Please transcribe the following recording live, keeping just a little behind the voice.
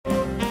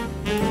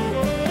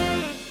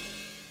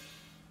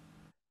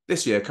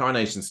This year,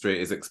 Coronation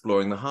Street is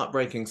exploring the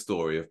heartbreaking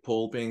story of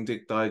Paul being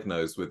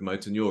diagnosed with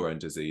motor neurone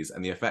disease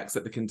and the effects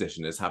that the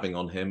condition is having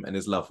on him and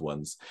his loved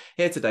ones.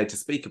 Here today to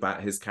speak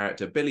about his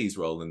character Billy's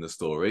role in the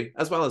story,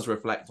 as well as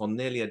reflect on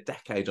nearly a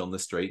decade on the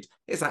street,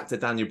 is actor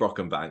Daniel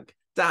Brocklebank.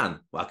 Dan,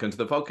 welcome to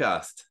the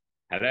podcast.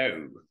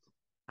 Hello.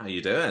 How are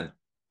you doing?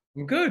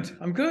 I'm good.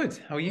 I'm good.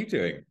 How are you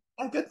doing?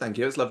 Oh, good, thank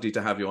you. It's lovely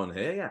to have you on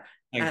here.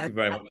 Thank Yeah. you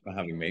very much for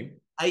having me.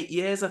 8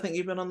 years, I think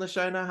you've been on the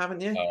show now,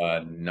 haven't you?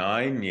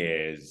 9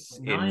 years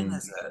Nine, in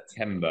is it?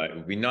 September. It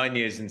will be 9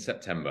 years in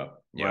September.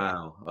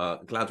 Yeah. Wow.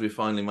 Glad we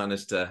finally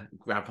managed to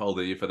grab hold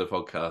of you for the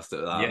podcast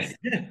at Yeah.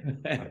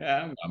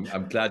 last.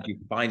 I'm glad you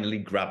finally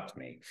grabbed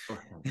me. Oh,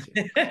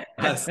 thank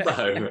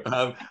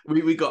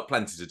you. We got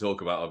plenty to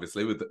talk about,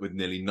 obviously, with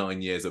nearly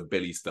 9 years of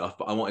Billy stuff.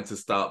 But I wanted to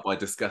start by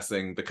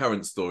discussing the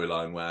current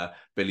storyline where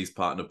Billy's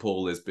partner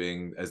Paul has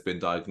been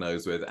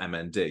diagnosed with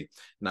MND.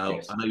 Now,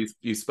 Yes. I know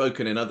you've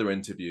spoken in other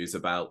interviews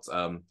about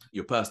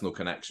your personal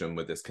connection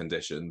with this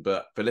condition,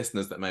 but for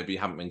listeners that maybe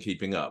haven't been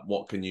keeping up,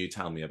 what can you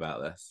tell me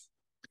about this?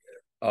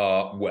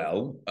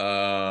 Nearly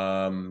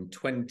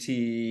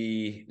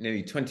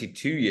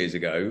 22 years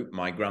ago,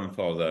 my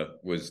grandfather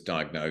was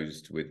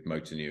diagnosed with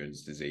motor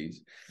neurons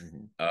disease.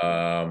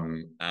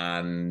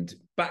 And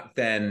back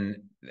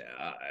then,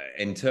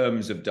 in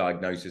terms of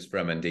diagnosis for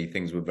MND,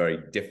 things were very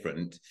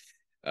different.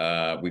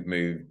 We've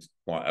moved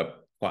quite a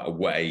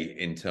way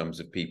in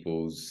terms of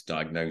people's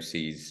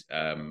diagnoses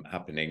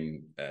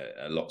happening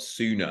a lot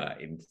sooner.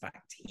 In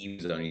fact, he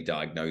was only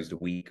diagnosed a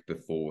week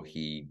before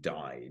he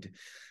died.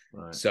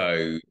 Right.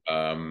 So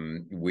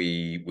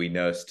we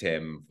nursed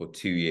him for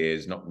 2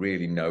 years, not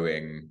really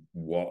knowing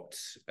what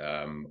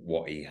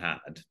he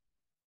had.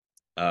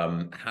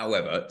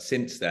 However,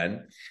 since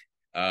then,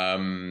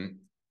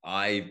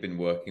 I've been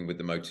working with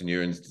the Motor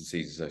Neurons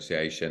Disease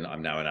Association.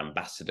 I'm now an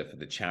ambassador for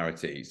the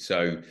charity.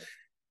 So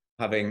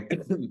having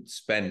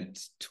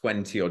spent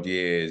 20 odd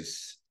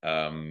years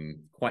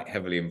quite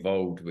heavily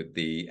involved with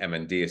the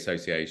MND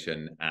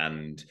Association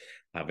and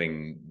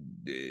having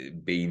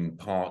been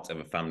part of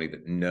a family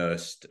that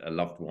nursed a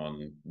loved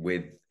one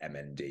with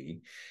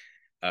MND,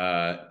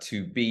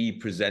 to be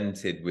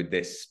presented with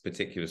this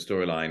particular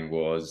storyline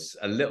was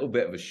a little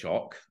bit of a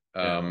shock.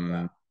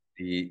 The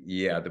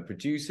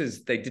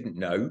producers, they didn't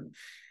know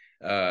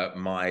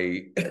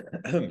my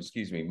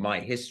excuse me, my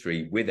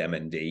history with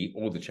MND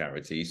or the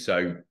charity.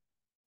 So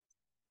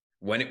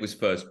when it was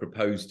first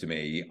proposed to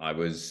me, I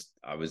was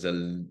a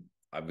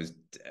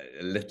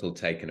little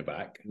taken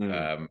aback,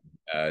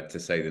 to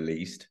say the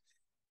least.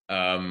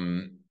 However,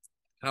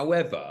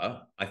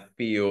 I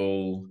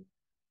feel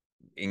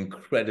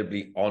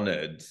incredibly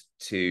honored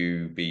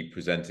to be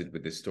presented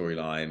with this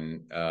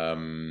storyline.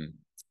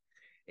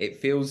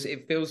 It's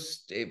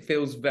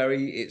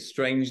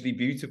strangely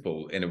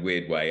beautiful in a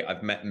weird way.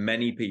 I've met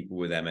many people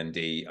with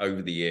MND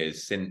over the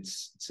years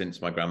since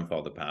my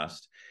grandfather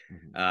passed.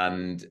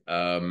 And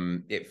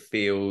it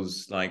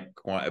feels like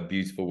quite a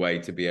beautiful way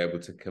to be able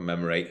to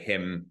commemorate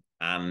him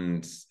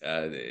and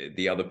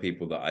the other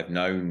people that I've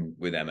known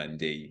with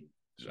MND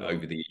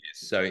over the years.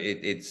 So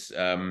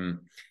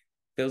I'm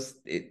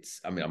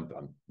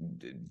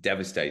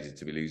devastated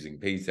to be losing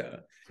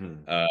Peter,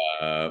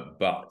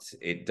 but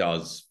it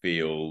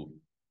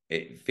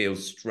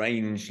feels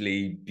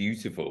strangely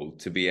beautiful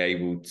to be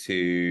able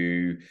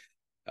to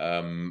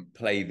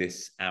play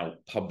this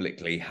out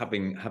publicly,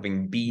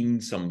 having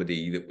been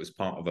somebody that was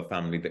part of a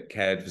family that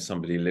cared for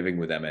somebody living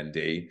with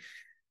MND,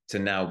 to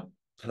now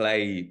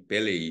play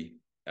Billy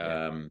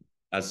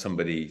as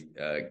somebody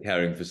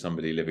caring for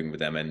somebody living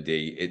with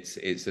MND.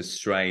 It's a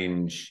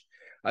strange.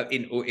 I've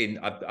been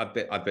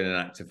an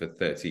actor for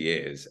 30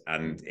 years,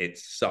 and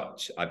it's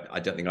such. I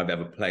don't think I've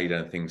ever played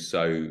anything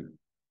so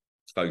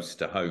close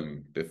to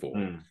home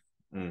before.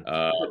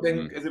 Has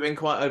it been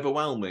quite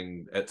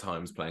overwhelming at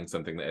times playing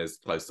something that is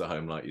close to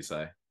home, like you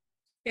say?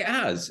 It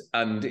has,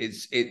 and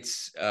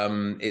it's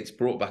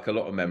brought back a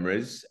lot of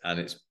memories, and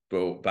it's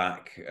brought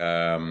back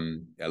a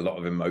lot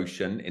of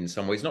emotion in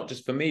some ways, not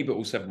just for me, but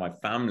also for my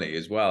family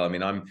as well. I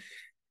mean,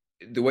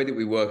 the way that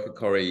we work at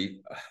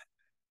Corrie,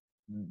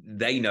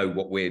 they know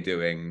what we're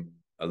doing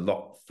a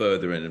lot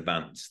further in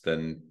advance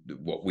than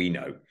what we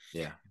know.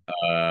 Yeah.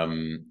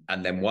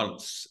 And then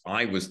once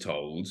I was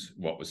told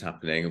what was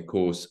happening, of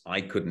course,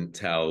 I couldn't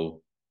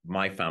tell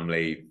my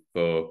family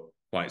for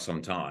quite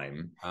some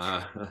time.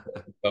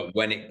 But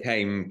when it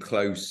came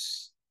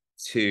close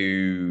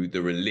to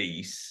the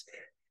release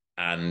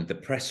and the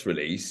press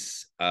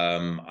release,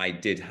 I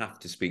did have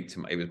to speak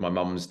to it was my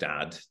mum's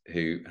dad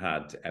who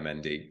had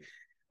MND.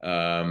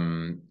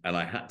 And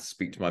I had to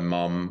speak to my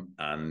mum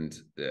and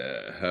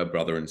her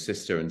brother and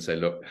sister and say,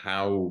 look,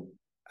 how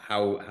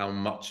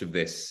much of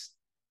this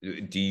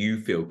do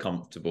you feel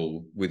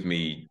comfortable with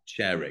me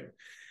sharing?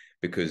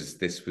 Because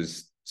this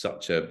was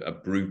such a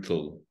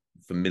brutal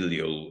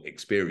familial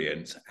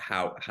experience.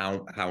 How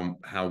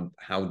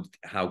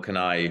can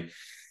I,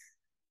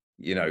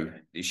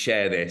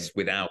 share this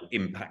without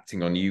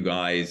impacting on you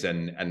guys?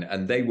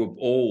 And they were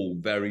all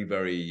very,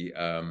 very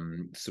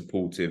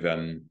supportive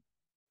and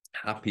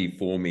happy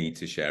for me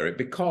to share it,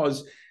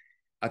 because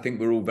I think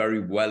we're all very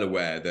well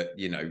aware that,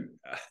 you know,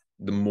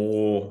 the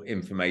more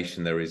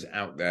information there is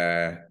out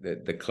there,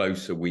 the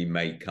closer we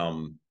may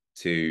come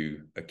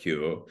to a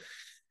cure.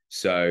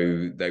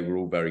 So they were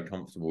all very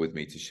comfortable with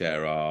me to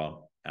share our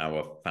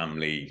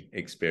family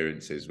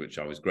experiences, which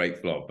I was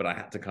grateful of. But I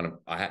had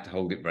to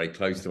hold it very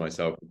close to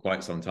myself for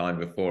quite some time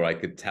before I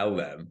could tell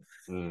them.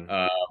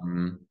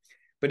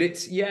 But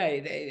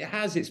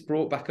it's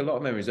brought back a lot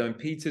of memories. I mean,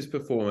 Peter's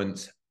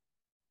performance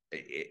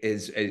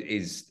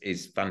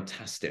is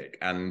fantastic,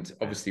 and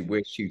obviously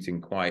we're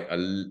shooting quite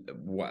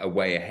a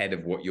way ahead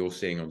of what you're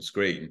seeing on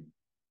screen.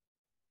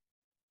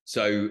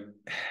 So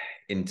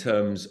in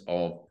terms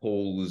of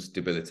Paul's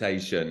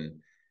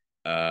debilitation,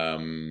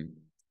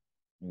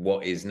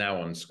 what is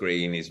now on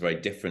screen is very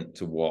different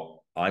to what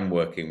I'm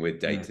working with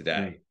day to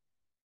day.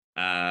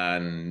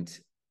 And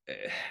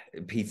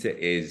Peter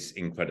is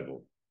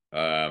incredible.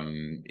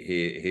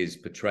 His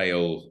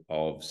portrayal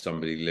of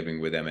somebody living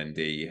with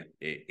MND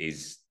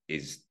is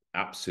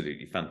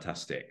absolutely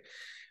fantastic.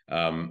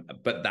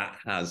 But that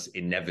has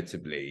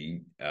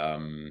inevitably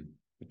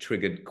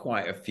triggered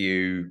quite a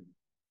few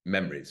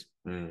memories.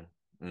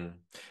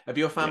 Have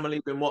your family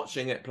been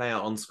watching it play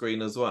out on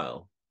screen as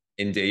well?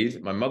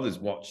 Indeed. My mother's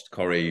watched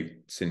Corrie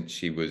since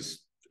she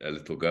was a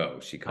little girl.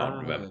 She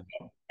can't remember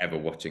ever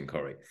watching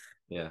Corrie.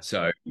 Yeah.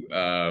 So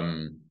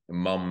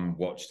mum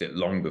watched it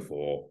long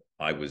before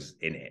I was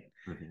in it.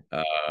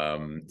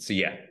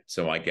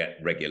 So I get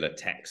regular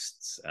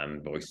texts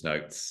and voice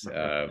notes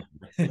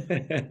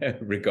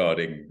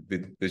regarding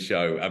the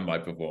show and my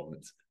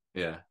performance.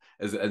 Yeah.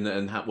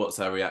 What's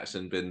her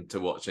reaction been to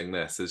watching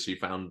this? Has she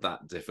found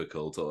that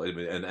difficult,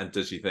 and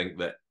does she think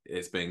that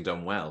it's being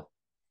done well?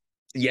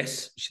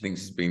 Yes, she thinks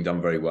it's being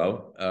done very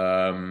well.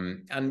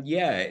 And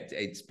yeah,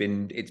 it's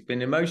been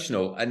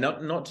emotional, and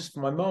not just for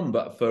my mom,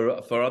 but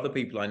for other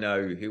people I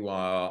know who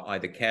are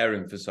either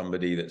caring for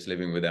somebody that's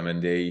living with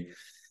MND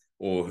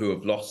or who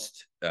have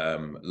lost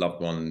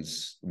loved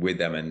ones with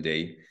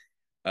MND.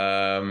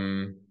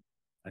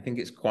 I think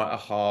it's quite a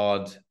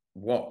hard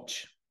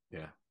watch.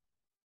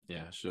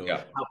 Yeah, sure.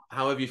 Yeah.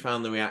 How have you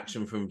found the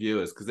reaction from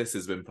viewers? Because this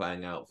has been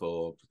playing out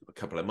for a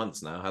couple of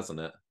months now, hasn't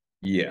it?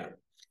 Yeah.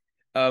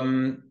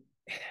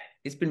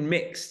 It's been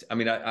mixed. I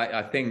mean,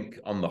 I think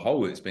on the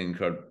whole, it's been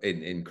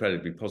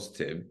incredibly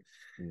positive.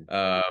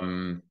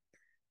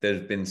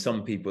 There's been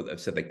some people that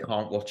have said they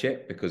can't watch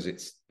it because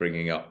it's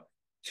bringing up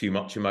too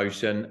much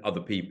emotion.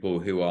 Other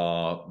people who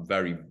are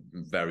very,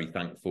 very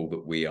thankful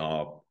that we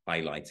are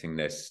highlighting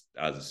this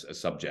as a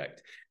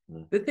subject.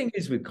 The thing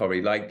is with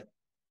Corrie, like,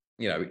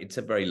 you know, it's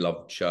a very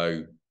loved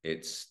show.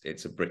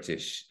 It's a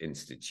British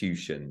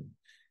institution.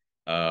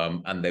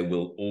 And there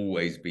will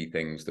always be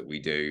things that we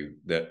do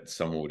that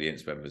some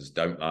audience members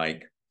don't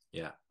like.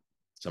 Yeah.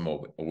 Some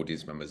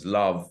audience members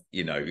love.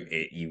 You know,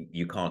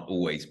 you can't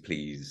always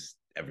please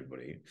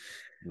everybody.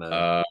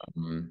 No.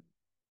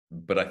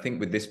 But I think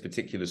with this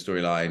particular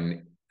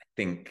storyline, I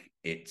think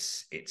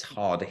it's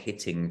hard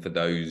hitting for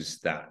those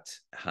that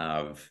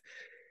have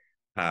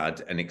had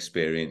an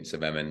experience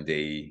of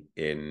MND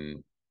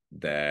in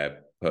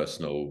their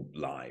personal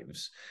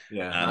lives.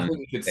 Yeah, and I think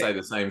you could say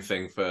the same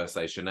thing for,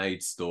 say,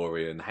 Sinead's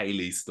story and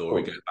Hayley's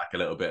story, going back a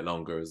little bit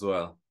longer as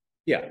well.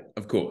 Yeah,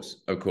 of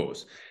course.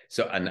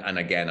 So, and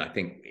again, I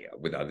think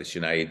with either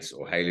Sinead's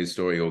or Hayley's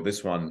story or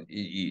this one,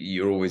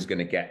 you're always going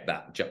to get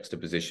that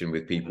juxtaposition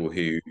with people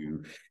who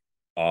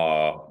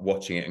are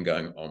watching it and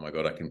going, "Oh my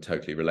God, I can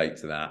totally relate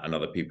to that," and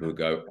other people who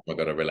go, "Oh my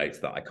God, I relate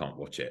to that. I can't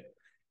watch it."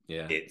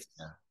 Yeah,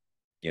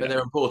 but they're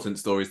important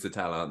stories to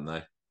tell, aren't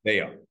they?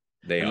 They are.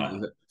 They are.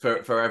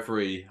 For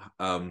every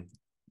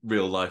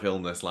real life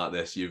illness like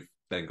this, you've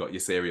then got your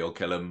serial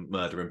killer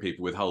murdering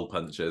people with hole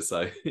punches.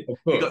 So you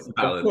got the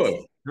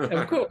balance.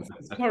 Of course.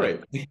 Sorry.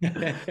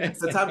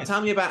 So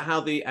tell me about how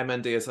the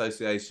MND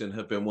Association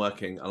have been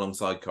working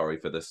alongside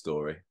Corrie for this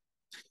story.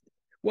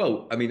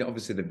 Well, I mean,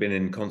 obviously they've been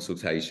in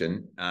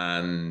consultation,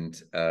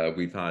 and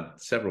we've had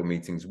several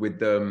meetings with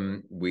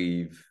them.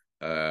 We've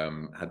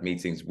had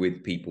meetings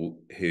with people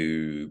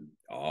who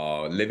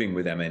are living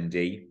with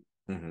MND.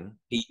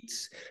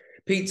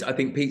 I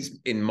think Pete's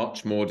in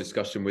much more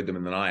discussion with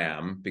them than I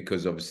am,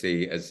 because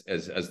obviously as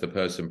the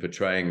person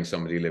portraying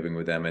somebody living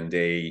with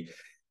MND,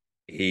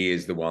 he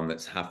is the one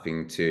that's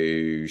having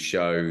to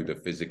show the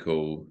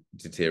physical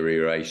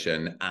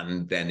deterioration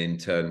and then in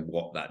turn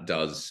what that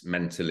does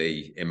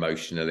mentally,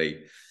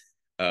 emotionally.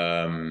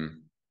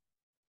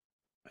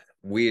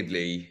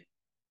 Weirdly,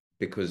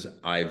 because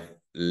I've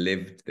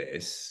lived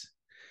this,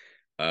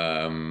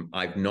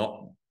 I've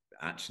not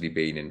actually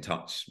been in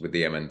touch with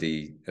the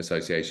MND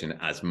Association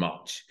as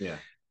much. Yeah.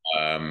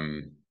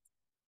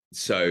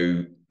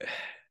 So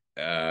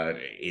I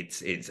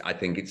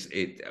think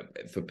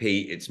for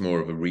Pete, it's more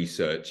of a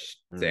research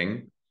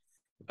thing.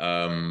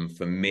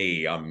 For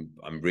me, I'm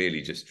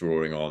really just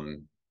drawing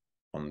on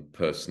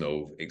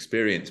personal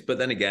experience. But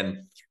then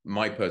again,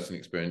 my personal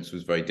experience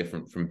was very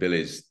different from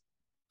Billy's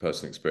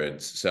personal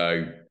experience.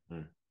 So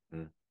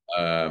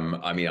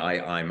I mean,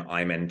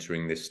 I'm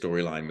entering this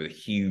storyline with a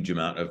huge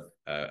amount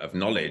of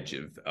knowledge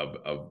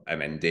of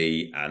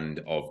MND and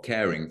of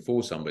caring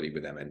for somebody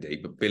with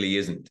MND, but Billy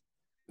isn't.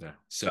 Yeah.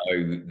 So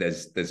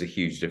there's a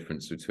huge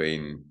difference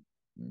between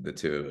the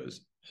two of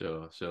us.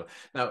 Sure, sure.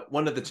 Now,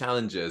 one of the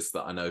challenges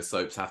that I know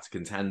soaps have to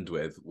contend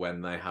with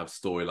when they have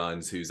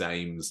storylines whose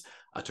aims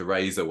are to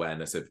raise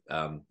awareness of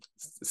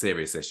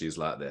serious issues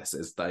like this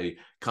is they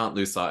can't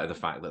lose sight of the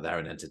fact that they're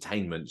an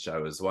entertainment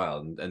show as well.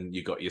 And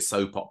you've got your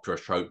soap opera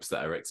tropes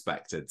that are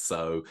expected.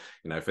 So,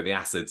 you know, for the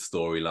Acid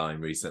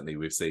storyline recently,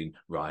 we've seen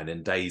Ryan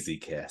and Daisy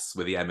kiss.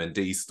 With the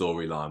M&D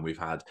storyline, we've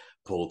had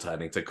Paul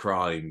turning to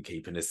crime,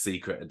 keeping his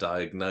secret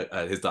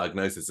his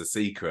diagnosis a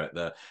secret.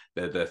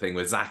 The thing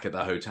with Zach at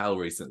the hotel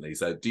recently.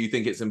 So, do you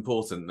think it's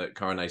important that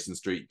Coronation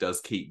Street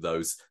does keep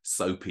those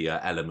soapier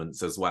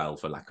elements as well,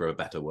 for lack of a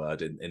better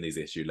word, in these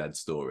issue-led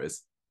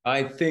stories?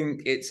 I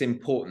think it's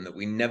important that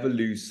we never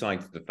lose sight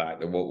of the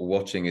fact that what we're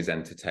watching is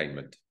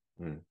entertainment.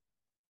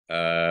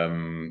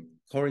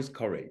 Corrie's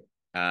Corrie,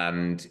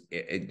 and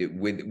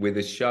with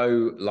a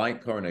show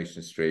like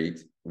Coronation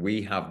Street,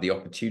 we have the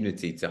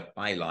opportunity to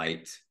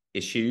highlight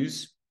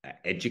issues,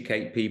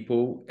 educate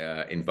people,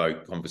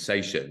 invoke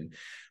conversation.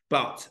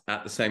 But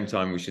at the same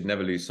time, we should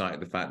never lose sight of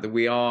the fact that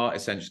we are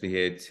essentially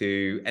here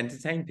to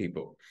entertain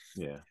people.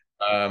 Yeah.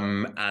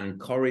 And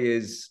Corrie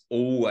has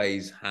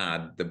always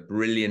had the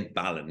brilliant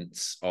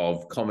balance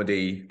of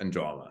comedy and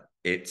drama.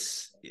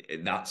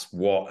 That's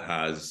what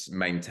has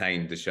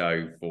maintained the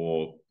show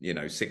for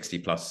 60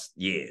 plus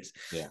years.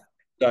 Yeah.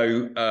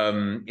 So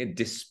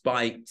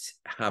despite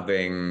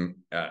having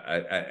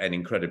an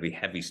incredibly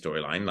heavy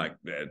storyline like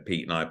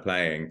Pete and I are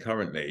playing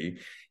currently,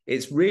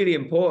 it's really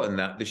important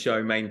that the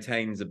show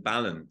maintains a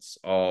balance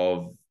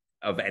of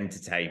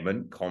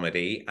entertainment,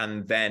 comedy,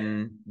 and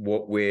then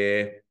what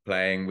we're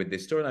playing with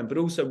this storyline. But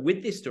also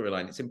with this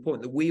storyline, it's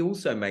important that we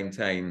also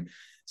maintain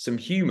some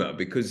humor,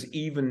 because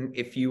even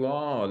if you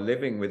are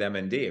living with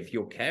MND, if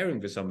you're caring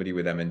for somebody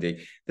with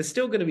MND, there's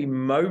still going to be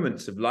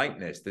moments of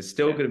lightness. There's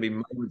still going to be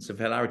moments of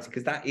hilarity,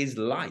 because that is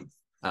life.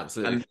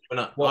 Absolutely. And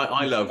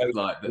I love,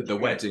 like, the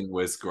wedding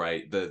was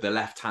great. The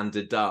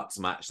left-handed darts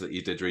match that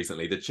you did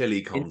recently, the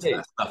chili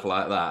contest, stuff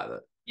like that.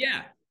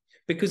 Yeah.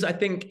 Because I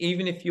think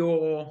even if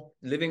you're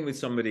living with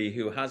somebody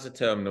who has a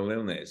terminal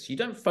illness, you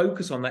don't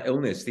focus on that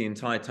illness the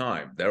entire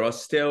time. There are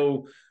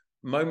still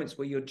moments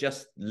where you're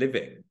just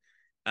living,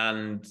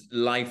 and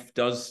life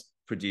does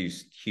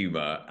produce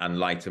humor and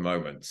lighter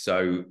moments.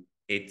 So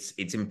it's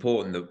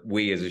important that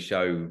we as a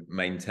show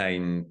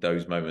maintain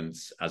those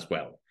moments as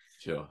well.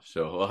 Sure,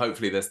 sure. Well,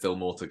 hopefully there's still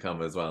more to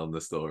come as well in the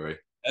story.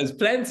 There's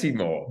plenty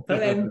more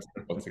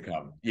to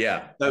come.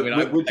 Yeah. So,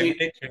 I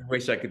literally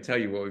wish I could tell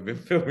you what we've been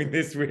filming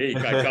this week.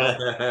 I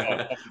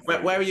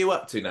can't. Where are you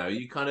up to now? Are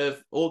you kind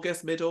of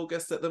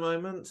mid-August at the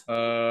moment?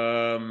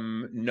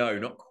 No,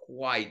 not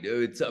quite.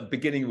 It's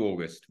beginning of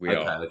August. We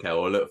are. Okay.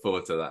 We'll look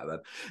forward to that then.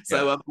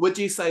 So, would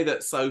you say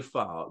that so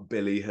far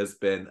Billy has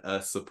been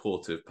a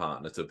supportive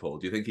partner to Paul?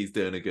 Do you think he's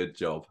doing a good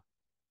job?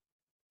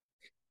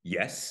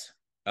 Yes.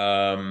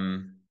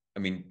 I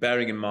mean,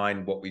 bearing in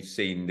mind what we've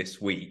seen this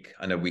week,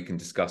 I know we can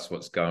discuss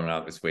what's going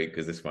out this week,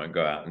 because this won't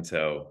go out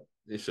until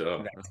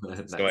sure.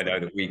 So I know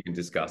that we can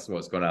discuss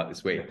what's going out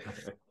this week.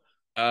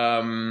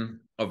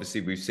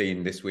 Obviously, we've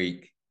seen this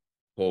week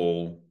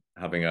Paul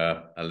having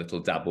a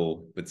little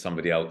dabble with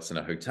somebody else in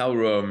a hotel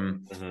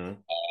room,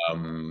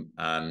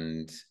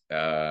 and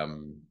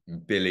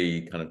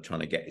Billy kind of trying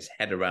to get his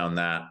head around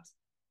that.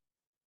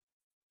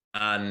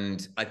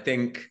 And I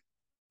think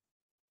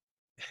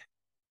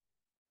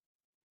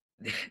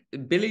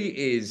Billy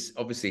is,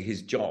 obviously,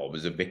 his job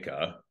as a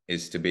vicar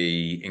is to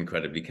be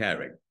incredibly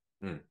caring.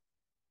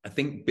 I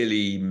think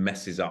Billy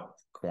messes up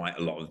quite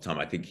a lot of the time.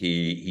 I think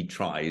he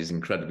tries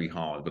incredibly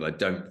hard, but I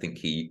don't think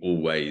he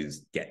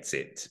always gets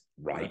it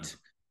right.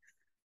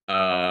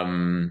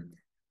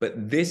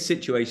 But this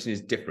situation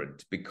is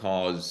different,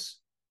 because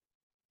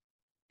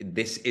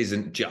this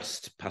isn't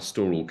just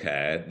pastoral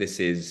care.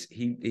 This is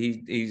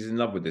he's in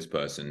love with this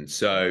person.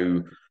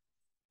 So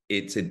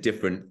it's a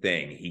different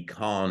thing. He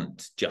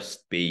can't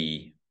just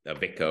be a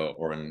vicar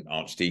or an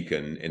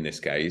archdeacon in this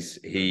case.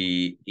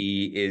 He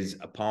is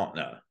a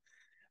partner,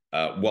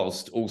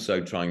 whilst also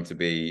trying to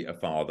be a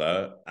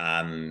father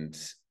and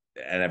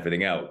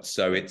everything else.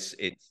 So it's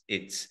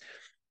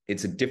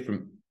a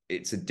different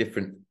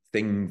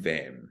thing for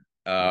him.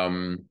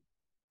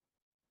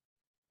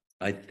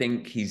 I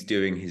think he's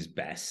doing his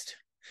best.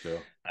 Sure.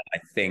 I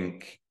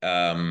think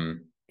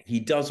he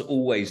does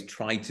always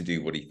try to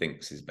do what he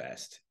thinks is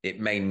best. It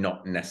may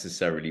not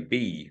necessarily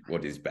be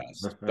what is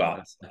best,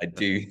 but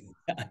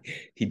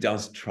he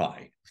does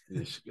try.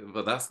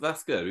 But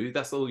that's good.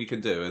 That's all you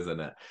can do, isn't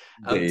it?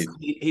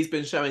 He's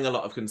been showing a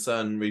lot of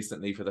concern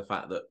recently for the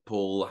fact that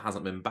Paul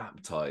hasn't been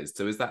baptized.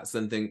 So is that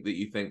something that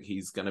you think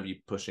he's going to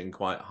be pushing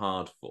quite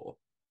hard for?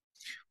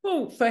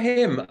 Well, for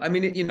him, I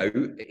mean,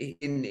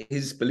 in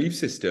his belief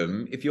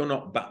system, if you're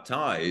not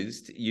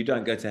baptized, you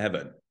don't go to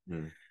heaven.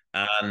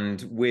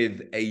 And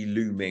with a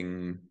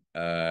looming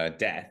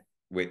death,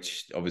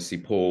 which obviously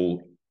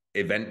Paul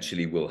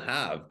eventually will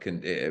have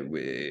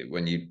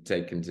when you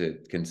take into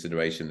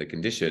consideration the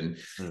condition.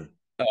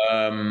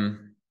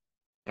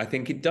 I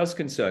think it does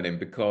concern him,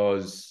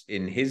 because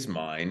in his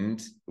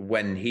mind,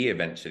 when he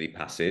eventually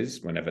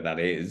passes, whenever that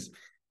is,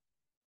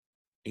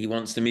 he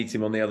wants to meet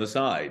him on the other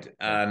side.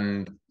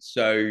 And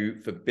so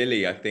for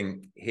Billy, I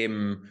think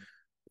him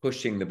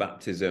pushing the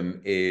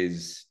baptism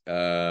is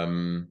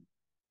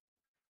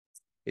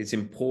it's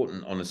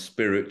important on a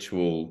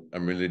spiritual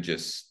and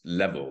religious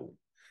level.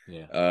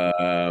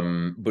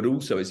 But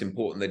also it's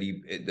important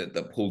that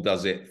that Paul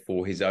does it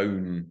for his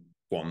own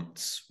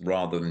wants,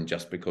 rather than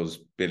just because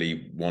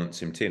Billy wants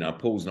him to. Now,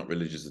 Paul's not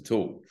religious at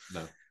all.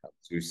 No.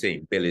 As we've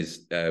seen,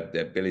 Billy's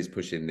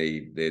pushing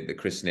the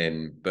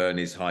christening,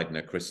 Bernie's hiding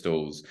her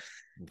crystals.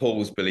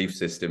 Paul's belief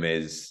system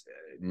is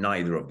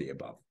neither of the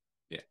above.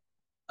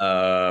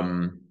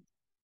 And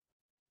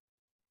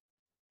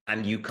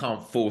you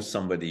can't force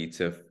somebody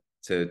to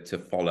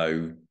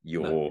follow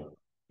your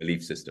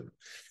belief system.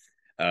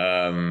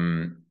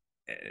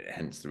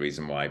 Hence the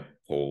reason why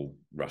Paul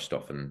rushed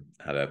off and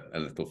had a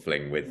little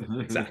fling with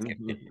Zach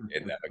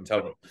in that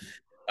hotel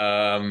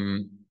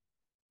room.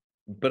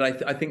 But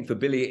I think for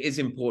Billy it is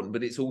important,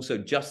 but it's also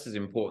just as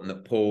important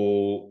that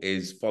Paul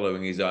is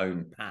following his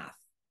own path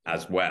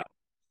as well.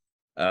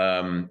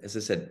 As I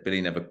said,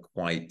 Billy never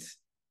quite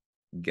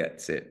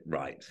gets it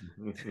right.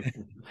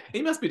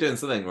 He must be doing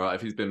something right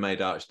if he's been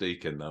made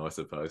archdeacon, though, I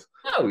suppose.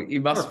 Oh, he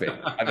must be.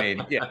 I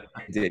mean, yeah,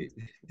 indeed.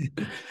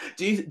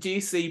 Do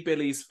you see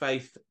Billy's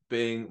faith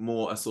being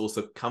more a source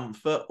of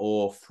comfort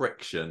or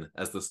friction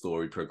as the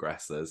story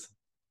progresses?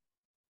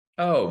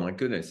 Oh my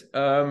goodness,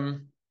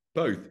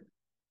 both.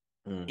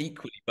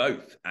 Equally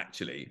both,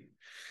 actually.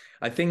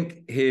 I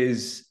think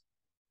his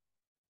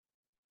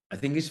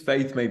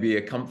faith may be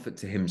a comfort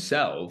to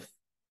himself,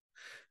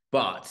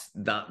 but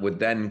that would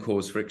then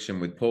cause friction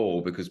with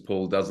Paul, because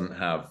Paul doesn't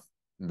have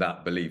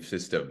that belief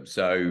system.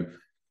 So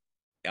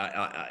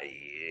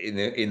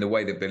in the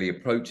way that Billy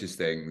approaches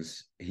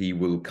things, he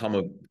will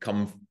come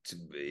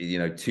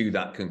to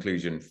that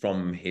conclusion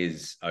from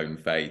his own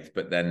faith,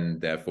 but then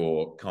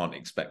therefore can't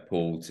expect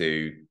Paul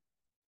to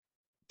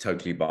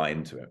totally buy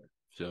into it.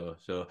 Sure.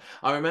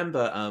 I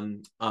remember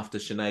after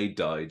Sinead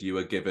died, you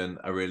were given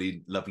a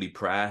really lovely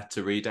prayer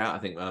to read out. I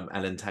think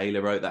Ellen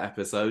Taylor wrote that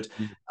episode.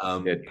 I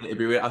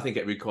think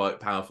it'd be quite a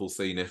powerful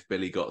scene if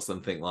Billy got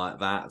something like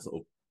that,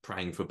 sort of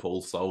praying for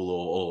Paul's soul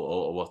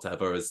or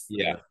whatever as in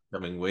the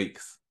coming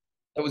weeks.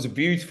 It was a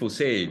beautiful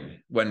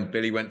scene when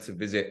Billy went to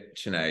visit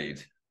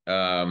Sinead.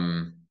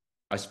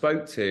 I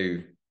spoke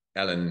to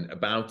Ellen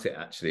about it,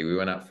 actually. We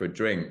went out for a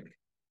drink.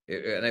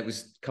 And it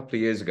was a couple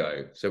of years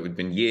ago. So it would have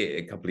been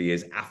a couple of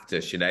years after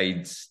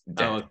Sinead's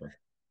death.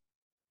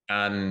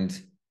 And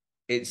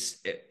it's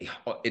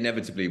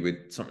inevitably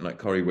with something like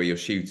Corrie, where you're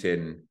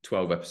shooting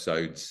 12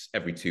 episodes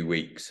every 2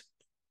 weeks.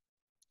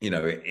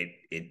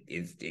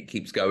 It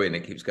keeps going.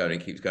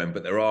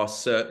 But there are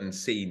certain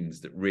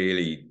scenes that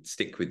really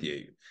stick with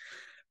you.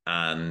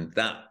 And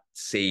that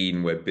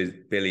scene where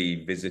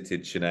Billy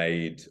visited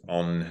Sinead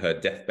on her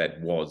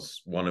deathbed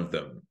was one of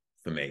them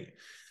for me.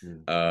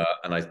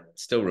 And I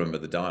still remember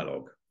the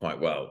dialogue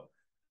quite well.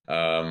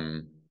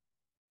 Sinead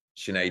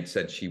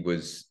said she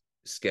was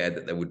scared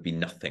that there would be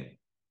nothing.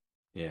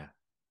 Yeah.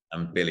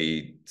 And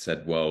Billy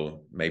said,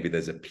 well, maybe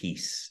there's a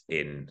peace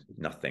in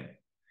nothing.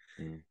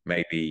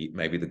 Maybe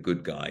the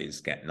good guys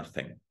get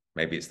nothing.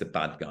 Maybe it's the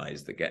bad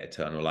guys that get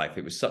eternal life.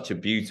 It was such a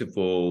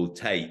beautiful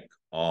take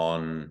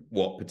on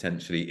what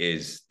potentially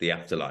is the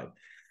afterlife.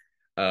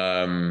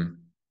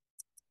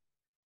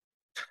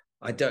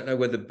 I don't know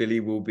whether Billy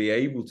will be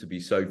able to be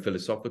so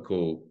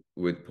philosophical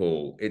with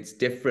Paul. It's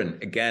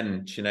different.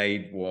 Again,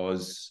 Sinead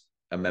was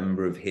a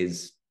member of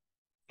his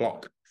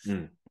flock,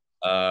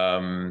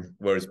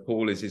 whereas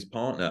Paul is his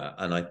partner.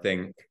 And I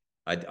think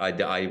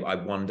I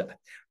wonder.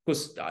 Of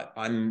course,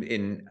 I'm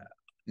in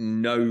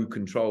no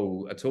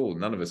control at all.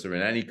 None of us are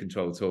in any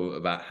control at all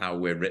about how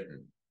we're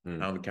written,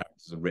 how the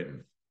characters are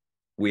written.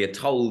 We are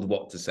told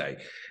what to say.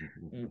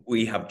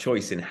 We have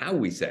choice in how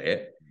we say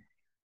it.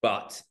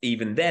 But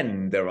even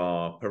then, there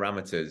are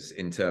parameters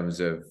in terms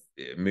of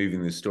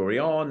moving the story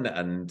on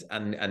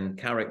and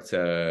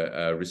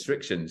character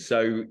restrictions.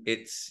 So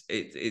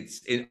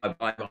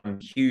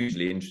I'm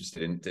hugely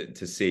interested in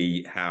to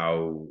see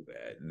how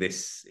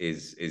this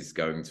is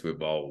going to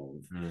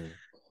evolve.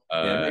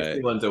 It makes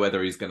me wonder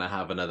whether he's going to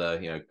have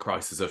another,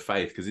 crisis of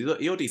faith, because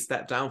he already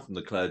stepped down from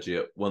the clergy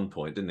at one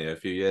point, didn't he? A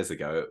few years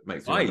ago. It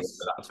makes me wonder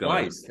whether that's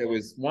going to... There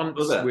was once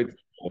with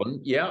Sean.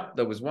 Yeah,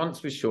 there was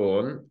once with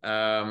Sean.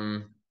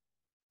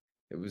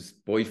 It was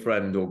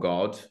boyfriend or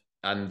God,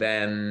 and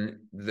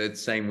then the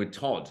same with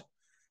Todd,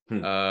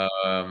 where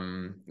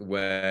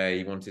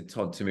he wanted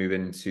Todd to move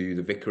into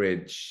the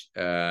vicarage,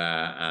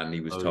 and he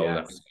was told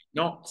that was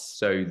not.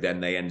 So then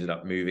they ended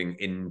up moving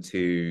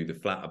into the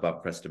flat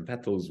above Preston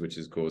Petals, which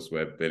is, of course,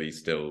 where Billy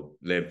still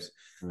lives.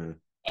 So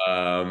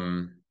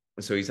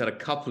he's had a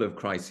couple of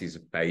crises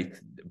of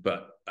faith,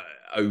 but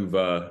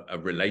over a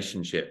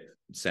relationship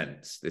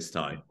sense this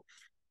time,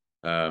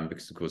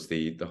 because, of course,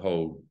 the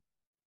whole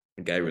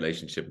gay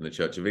relationship and the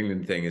Church of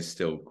England thing is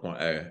still quite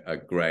a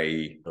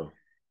grey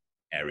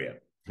area.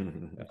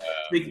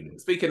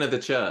 Speaking of the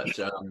church,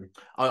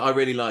 I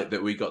really like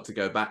that we got to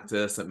go back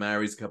to St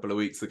Mary's a couple of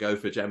weeks ago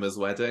for Gemma's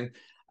wedding.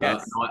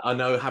 Yes. I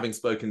know, having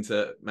spoken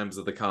to members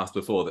of the cast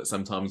before, that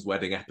sometimes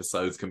wedding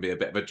episodes can be a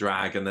bit of a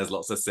drag and there's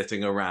lots of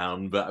sitting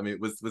around. But I mean,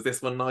 was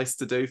this one nice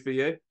to do for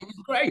you? It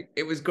was great.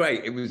 It was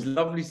great. It was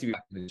lovely to be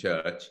back in the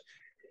church.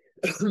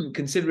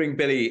 Considering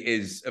Billy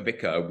is a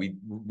vicar,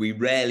 we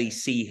rarely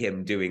see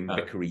him doing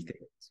vicary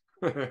things.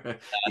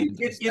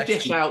 You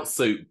dish out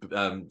soup,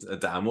 Dan.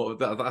 That's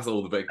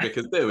all the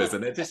vicars do,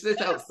 isn't it? Just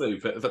dish out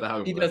soup for the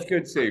home. He does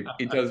good soup.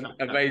 He does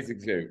amazing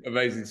soup.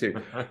 Amazing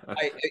soup.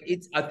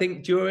 I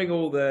think during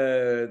all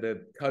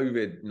the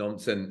COVID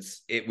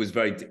nonsense, it was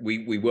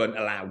we weren't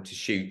allowed to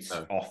shoot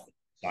off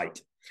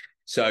site.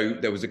 So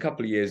there was a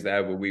couple of years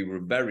there where we were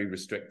very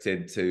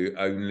restricted to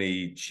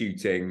only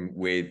shooting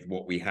with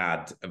what we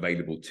had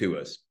available to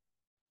us.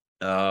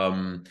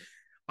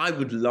 I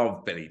would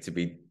love Billy to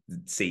be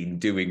seen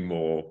doing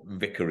more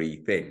vicary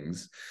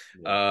things.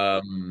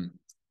 Yeah.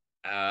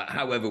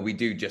 However, we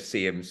do just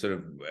see him sort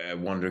of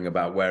wandering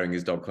about wearing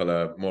his dog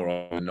collar more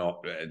often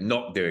than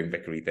not doing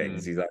vicary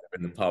things. He's either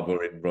in the pub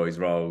or in Roy's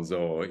Rolls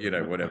or, you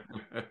know, whatever.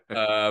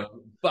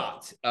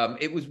 But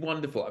it was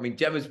wonderful. I mean,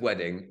 Gemma's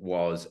wedding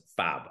was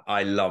fab.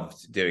 I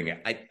loved doing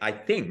it. I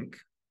think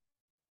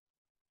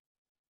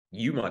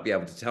you might be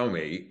able to tell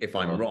me if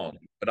I'm wrong,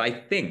 but I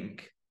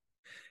think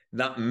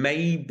that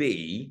may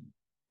be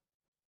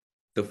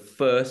the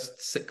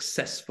first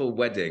successful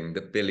wedding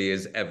that Billy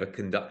has ever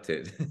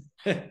conducted.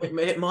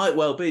 It might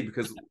well be,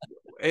 because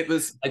it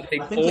was. I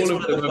think all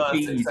of them have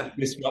been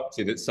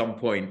disrupted at some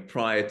point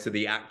prior to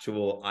the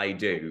actual I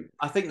do.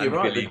 I think you're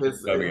right,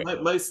 because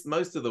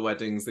most of the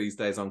weddings these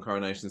days on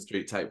Coronation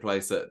Street take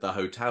place at the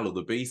hotel or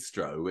the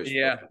bistro, which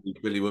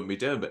Billy wouldn't be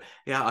doing. But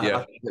I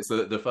think it's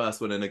the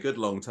first one in a good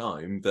long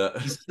time that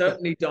he's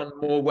certainly done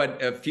more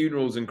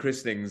funerals and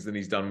christenings than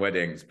he's done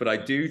weddings. But I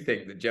do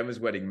think that Gemma's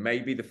wedding may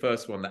be the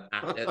first one that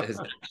has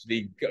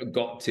actually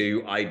got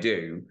to I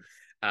do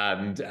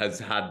and has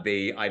had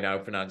the I now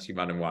pronounce you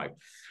man and wife.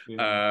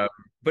 Yeah.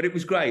 But it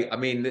was great. I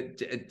mean,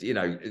 you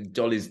know,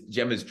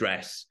 Gemma's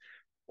dress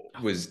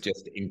was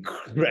just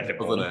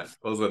incredible,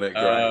 wasn't it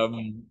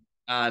great?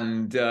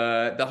 And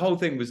the whole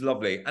thing was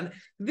lovely. And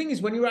the thing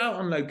is, when you're out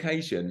on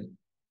location,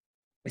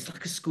 it's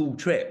like a school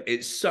trip.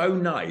 It's so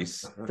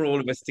nice for all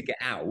of us to get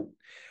out.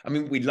 I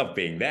mean, we love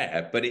being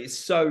there, but it's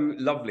so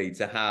lovely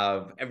to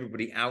have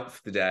everybody out for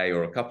the day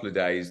or a couple of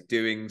days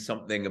doing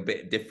something a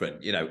bit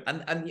different, you know.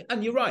 And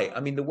you're right.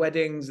 I mean, the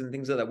weddings and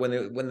things like that,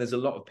 when there's a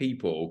lot of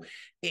people,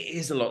 it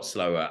is a lot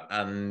slower,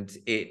 and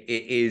it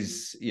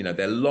is, you know,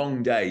 they're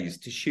long days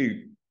to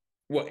shoot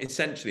what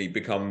essentially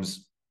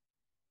becomes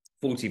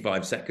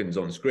 45 seconds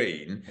on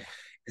screen.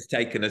 It's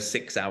taken us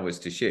 6 hours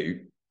to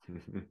shoot.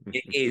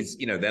 It is,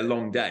 you know, they're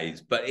long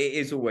days, but it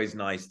is always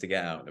nice to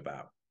get out and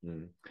about.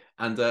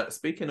 And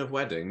speaking of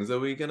weddings, are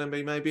we going to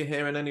be maybe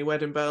hearing any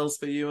wedding bells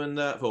for you and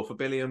for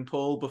Billy and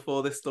Paul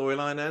before this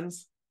storyline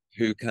ends?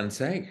 Who can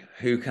say?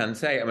 Who can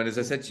say? I mean, as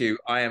I said to you,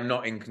 I am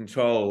not in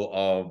control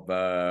of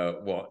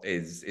what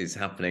is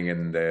happening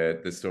in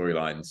the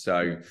storyline,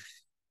 so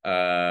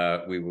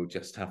we will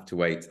just have to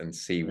wait and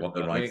see what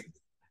the right.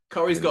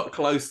 Corrie's got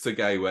close to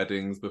gay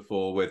weddings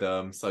before with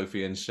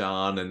Sophie and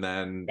Sean, and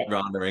then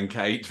Rana and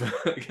Kate.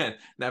 But again,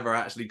 never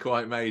actually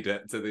quite made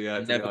it to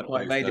the. Never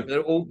quite made it. They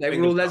were all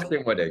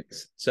lesbian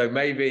weddings. So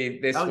maybe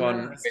this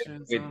one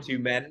with two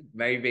men.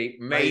 Maybe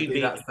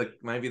that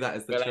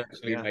is the trick.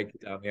 Actually make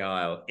it down the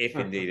aisle, if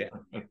indeed it.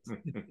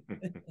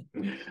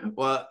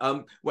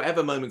 Well,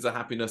 whatever moments of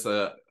happiness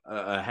are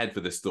ahead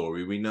for this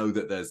story, we know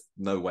that there's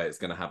no way it's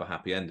going to have a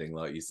happy ending,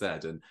 like you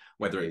said. And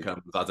whether it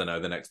comes, I don't know,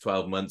 the next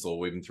 12 months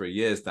or even 3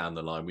 years down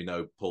the line, we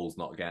know Paul's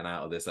not getting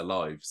out of this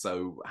alive.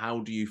 So how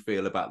do you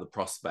feel about the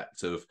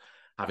prospect of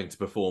having to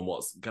perform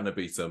what's going to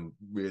be some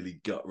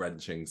really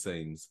gut-wrenching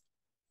scenes?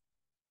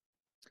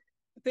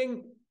 I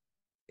think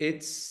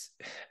it's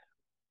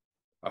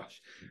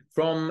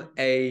from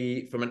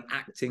an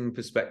acting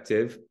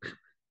perspective,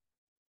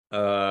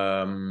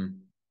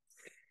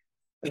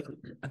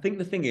 I think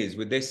the thing is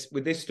with this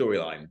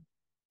storyline,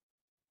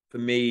 for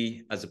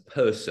me as a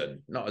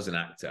person, not as an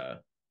actor,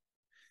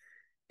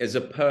 as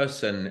a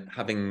person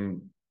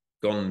having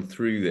gone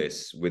through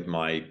this with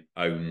my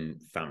own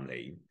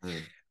family,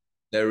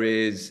 there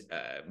is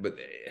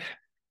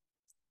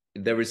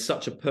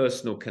such a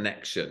personal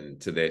connection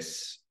to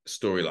this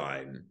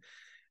storyline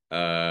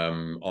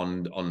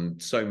on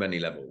so many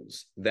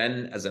levels.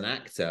 Then as an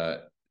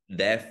actor,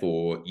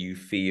 therefore, you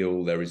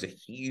feel there is a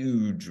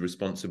huge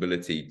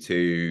responsibility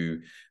to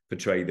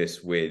portray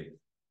this with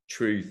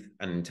truth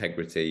and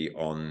integrity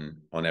on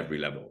every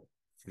level.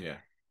 Yeah.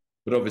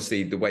 But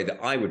obviously, the way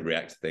that I would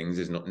react to things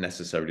is not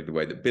necessarily the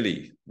way that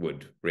Billy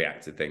would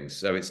react to things.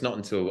 So it's not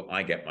until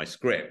I get my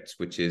script,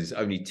 which is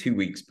only 2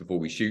 weeks before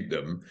we shoot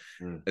them,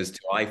 as to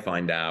I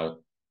find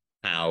out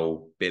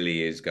how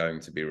Billy is going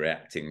to be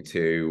reacting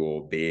to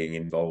or being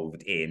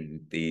involved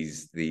in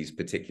these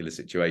particular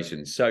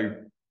situations. So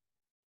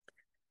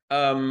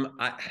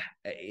I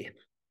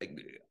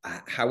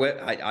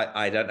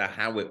don't know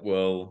how it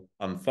will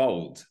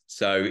unfold.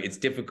 So it's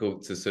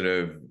difficult to sort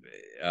of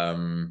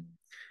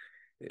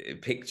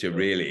picture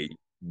really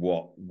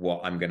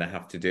what I'm going to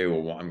have to do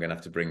or what I'm going to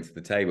have to bring to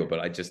the table. But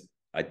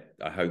I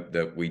hope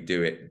that we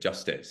do it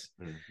justice.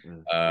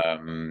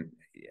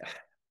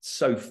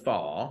 So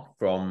far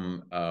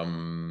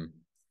from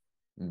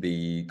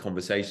the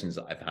conversations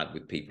that I've had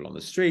with people on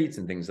the street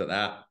and things like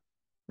that,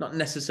 not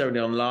necessarily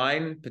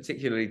online,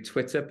 particularly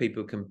Twitter,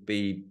 people can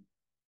be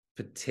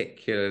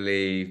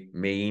particularly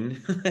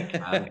mean. They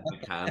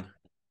can.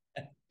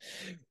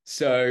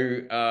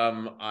 So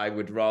I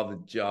would rather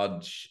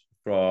judge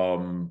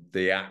from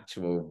the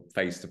actual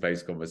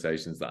face-to-face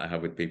conversations that I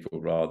have with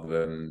people rather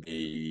than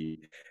the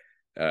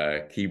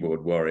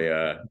keyboard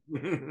warrior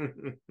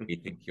you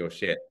think you're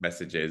shit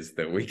messages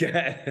that we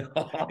get.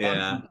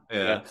 Yeah.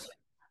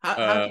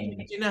 How do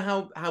you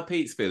know how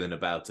Pete's feeling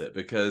about it?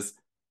 Because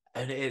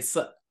it's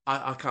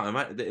I can't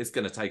imagine that it's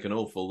going to take an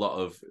awful lot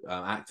of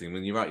acting.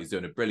 When you're right, he's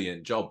doing a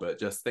brilliant job, but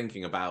just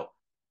thinking about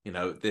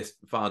this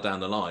far down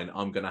the line,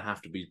 I'm going to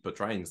have to be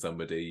portraying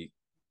somebody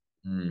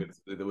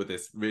with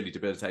this really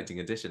debilitating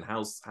addition.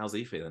 How's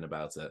he feeling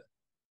about it?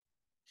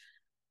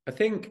 I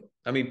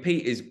mean,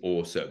 Pete is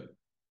awesome.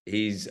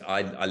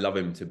 I love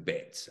him to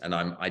bits, and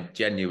I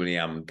genuinely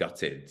am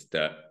gutted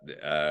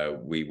that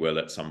we will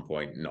at some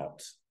point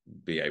not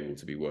be able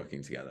to be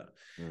working together.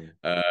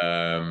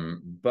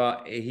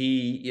 But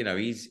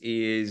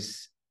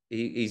he's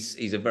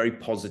a very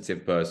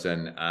positive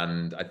person,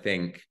 and I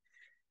think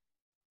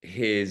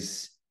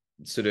his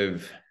sort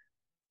of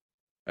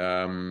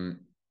the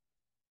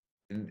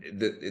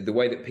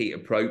way that Pete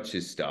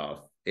approaches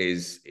stuff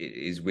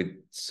is with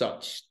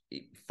such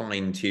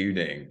fine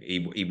tuning.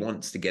 He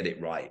wants to get it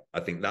right.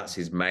 I think that's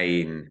his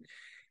main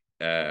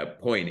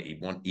point.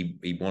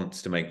 He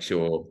wants to make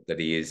sure that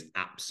he is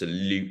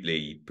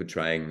absolutely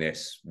portraying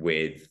this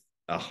with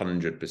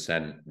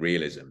 100%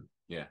 realism.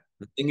 Yeah.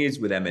 The thing is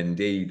with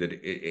MND that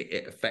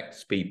it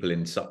affects people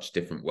in such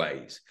different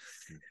ways.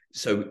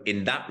 So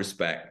in that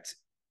respect,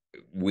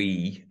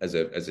 we as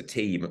a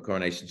team at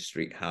Coronation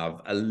Street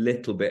have a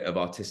little bit of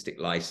artistic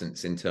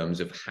license in terms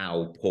of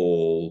how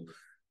Paul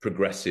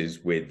progresses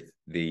with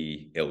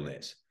the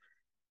illness.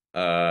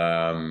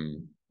 So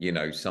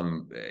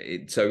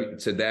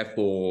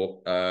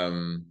therefore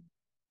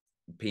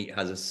Pete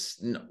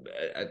has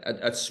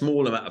a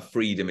small amount of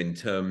freedom in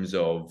terms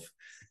of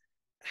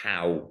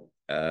how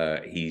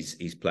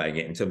he's playing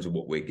it, in terms of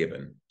what we're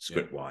given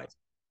script wise.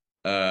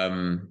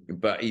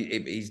 But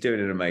he's doing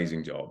an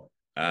amazing job.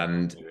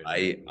 And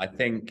I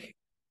think,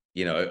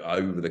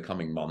 over the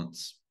coming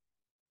months,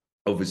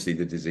 obviously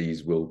the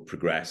disease will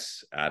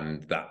progress,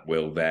 and that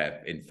will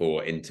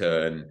in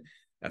turn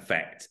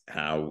affect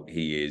how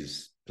he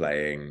is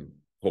playing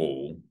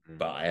Paul.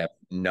 But I have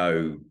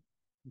no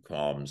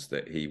qualms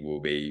that he will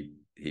be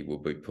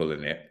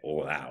pulling it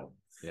all out.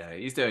 Yeah,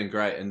 he's doing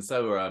great, and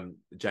so are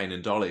Jane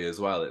and Dolly as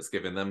well. It's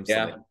giving them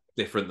something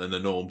different than the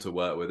norm to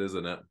work with,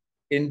 isn't it?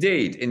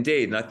 Indeed.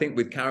 And I think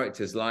with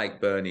characters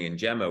like Bernie and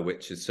Gemma,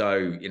 which are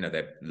so,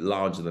 they're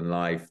larger than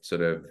life,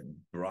 sort of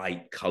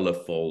bright,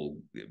 colorful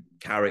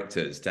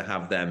characters, to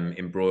have them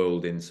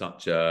embroiled in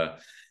such a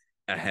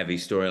heavy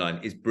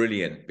storyline is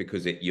brilliant,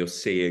 because you're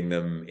seeing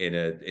them in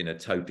a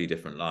totally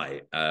different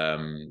light.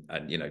 And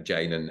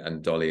Jane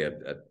and Dolly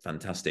are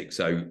fantastic.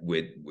 So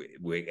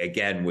we're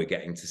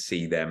getting to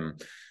see them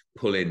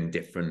pull in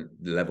different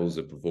levels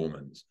of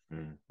performance.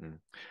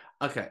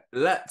 Okay,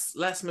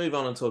 let's move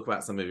on and talk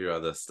about some of your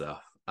other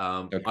stuff.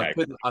 Okay.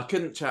 I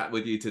couldn't chat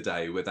with you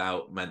today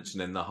without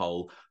mentioning the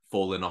whole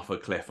falling off a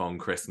cliff on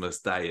Christmas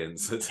Day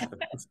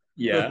incident.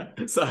 Yeah.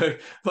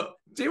 But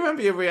do you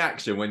remember your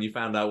reaction when you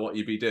found out what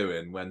you'd be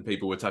doing when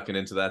people were tucking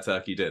into their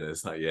turkey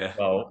dinners that year?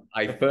 Well,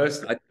 I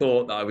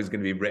thought that I was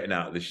going to be written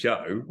out of the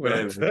show when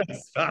I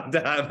first found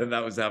out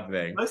that was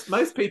happening.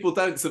 Most people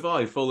don't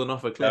survive falling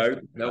off a cliff.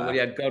 Nobody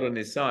had God on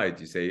his side,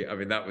 you see. I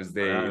mean, that was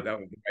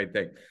the main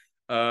thing.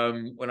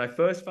 When I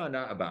first found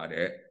out about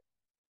it,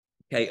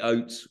 Kate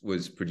Oates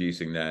was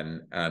producing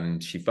then,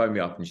 and she phoned me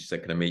up and she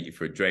said, "Can I meet you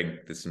for a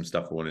drink? There's some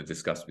stuff I want to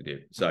discuss with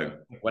you." So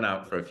I went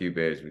out for a few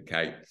beers with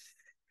Kate,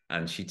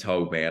 and she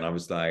told me, and I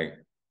was like,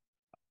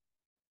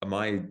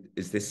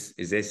 is this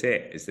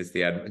it? Is this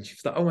the end? And she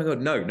was like, "Oh my God,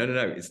 no,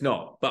 it's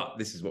not. But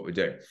this is what we're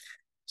doing."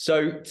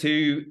 So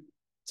to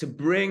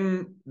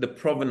bring the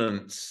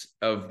provenance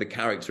of the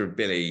character of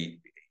Billy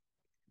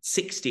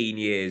 16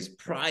 years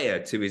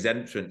prior to his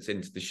entrance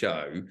into the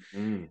show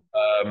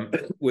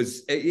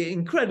was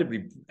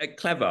incredibly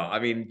clever. I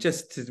mean,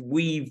 just to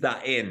weave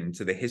that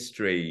into the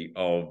history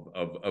of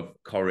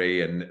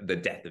Corrie and the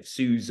death of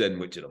Susan,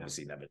 which had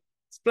obviously never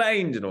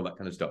explained, and all that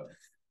kind of stuff.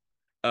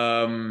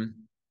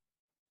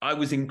 I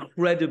was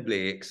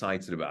incredibly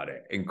excited about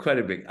it.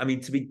 Incredibly. I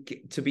mean,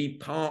 to be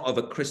part of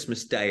a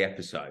Christmas Day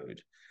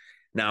episode.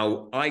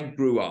 Now, I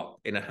grew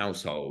up in a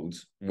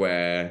household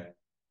where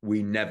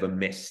we never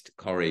missed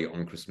Corrie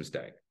on Christmas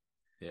Day.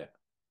 Yeah.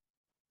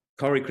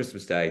 Corrie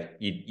Christmas Day,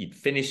 you'd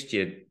finished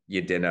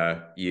your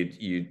dinner,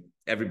 you'd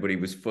everybody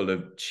was full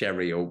of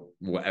sherry or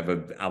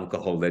whatever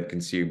alcohol they'd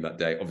consumed that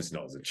day. Obviously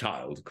not as a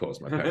child, of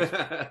course, my parents.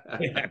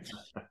 Yeah.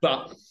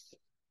 But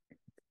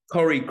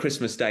Corrie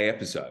Christmas Day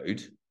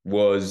episode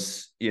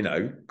was,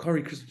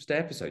 Corrie Christmas Day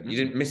episode. You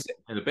didn't miss it.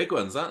 And the big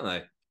ones, aren't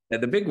they? They're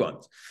the big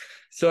ones.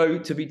 So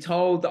to be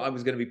told that I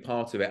was going to be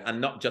part of it,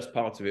 and not just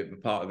part of it,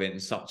 but part of it in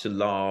such a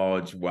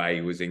large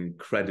way, was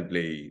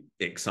incredibly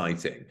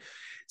exciting.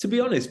 To be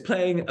honest,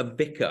 playing a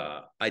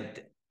vicar,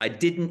 I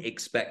didn't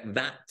expect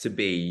that to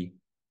be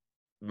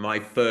my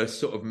first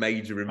sort of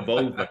major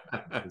involvement.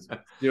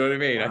 You know what I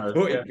mean? I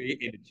thought it'd be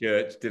in a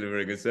church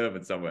delivering a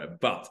sermon somewhere,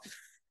 but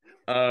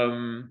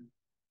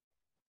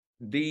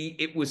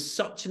it was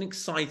such an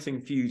exciting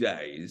few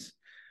days.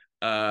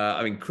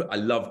 I mean, I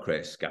love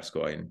Chris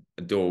Gascoigne,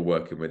 adore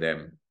working with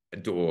him,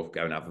 adore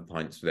going out for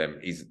pints with him.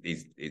 He's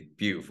a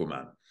beautiful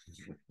man.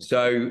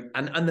 So,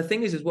 and the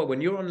thing is as well,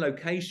 when you're on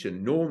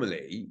location,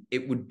 normally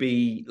it would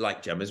be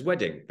like Gemma's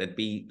wedding. There'd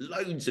be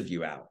loads of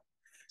you out.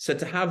 So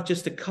to have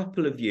just a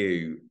couple of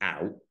you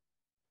out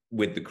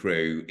with the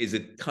crew is a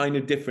kind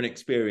of different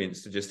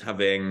experience to just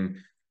having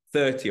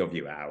 30 of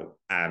you out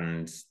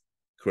and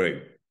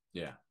crew.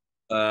 Yeah.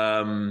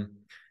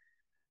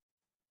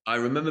 I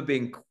remember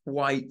being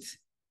quite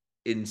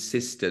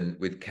insistent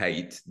with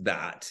Kate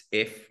that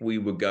if we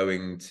were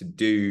going to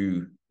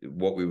do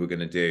what we were going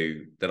to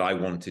do, that I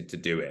wanted to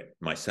do it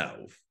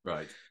myself.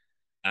 Right.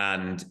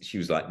 And she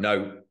was like,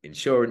 no,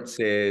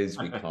 insurances,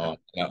 we can't.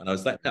 And I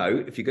was like,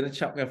 no, if you're going to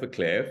chuck me off a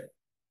cliff,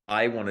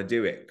 I want to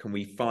do it. Can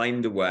we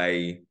find a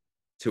way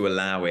to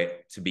allow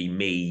it to be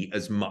me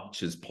as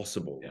much as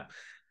possible? Yeah.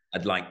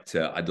 I'd like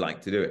to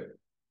do it.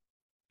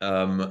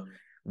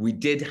 We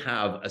did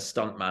have a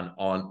stuntman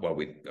on, well,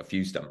 with a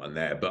few stuntmen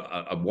there,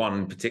 but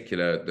one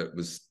particular that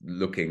was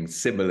looking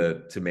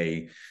similar to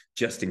me,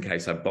 just in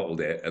case I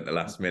bottled it at the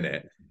last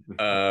minute.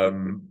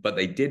 But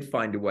they did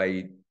find a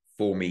way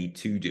for me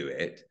to do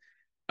it.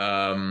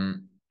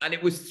 And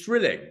it was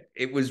thrilling.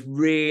 It was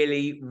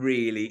really,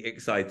 really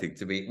exciting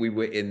to be. We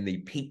were in the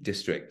Peak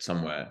District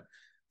somewhere,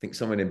 I think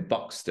somewhere in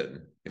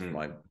Buxton, if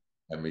my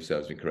memory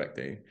serves me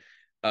correctly.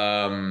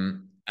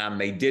 And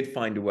they did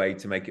find a way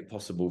to make it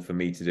possible for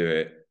me to do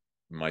it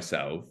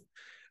myself.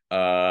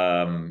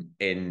 In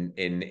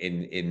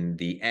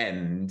the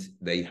end,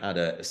 they had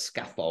a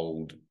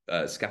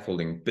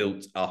scaffolding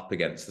built up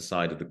against the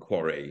side of the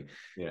quarry,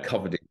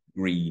 covered in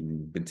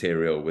green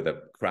material with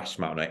a crash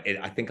mat on it.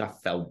 I think I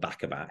fell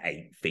back about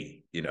 8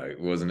 feet. It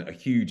wasn't a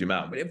huge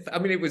amount, but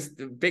it was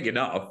big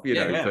enough.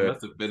 It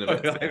must have been a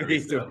bit scary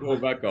to fall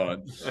back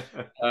on.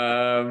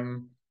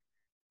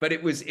 But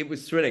it was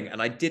thrilling,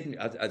 and I didn't.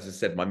 As I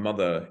said, my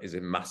mother is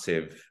a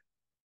massive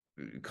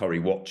Corrie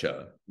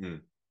watcher.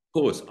 Of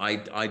course, I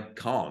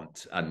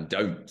can't and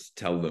don't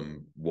tell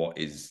them what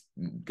is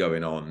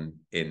going on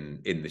in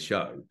the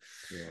show.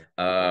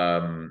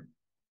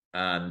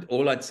 And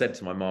all I'd said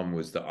to my mom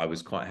was that I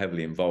was quite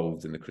heavily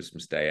involved in the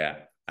Christmas Day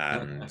app,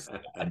 and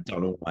I'd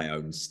done all my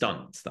own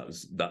stunts.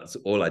 That's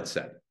all I'd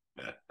said.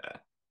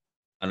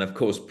 And of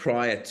course,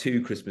 prior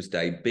to Christmas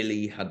Day,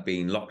 Billy had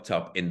been locked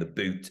up in the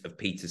boot of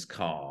Peter's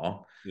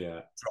car,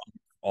 drunk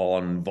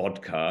on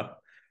vodka.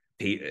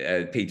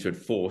 Peter had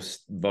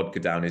forced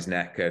vodka down his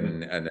neck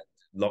and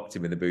locked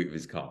him in the boot of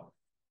his car.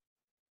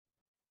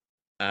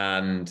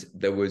 And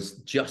there was,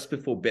 just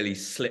before Billy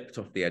slipped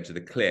off the edge of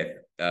the cliff,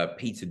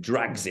 Peter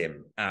drags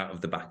him out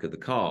of the back of the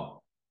car.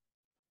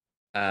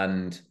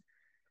 And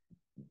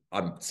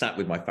I'm sat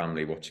with my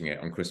family watching it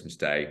on Christmas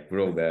Day. We're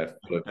all there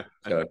full of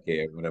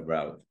turkey and whatever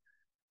else.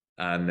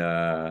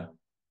 And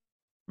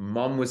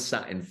Mum was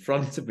sat in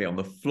front of me on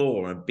the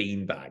floor on a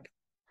beanbag.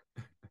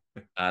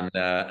 And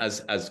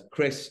as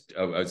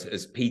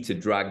Peter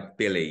dragged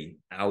Billy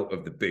out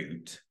of the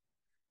boot,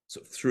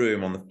 sort of threw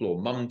him on the floor,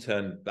 Mum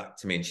turned back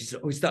to me and she said,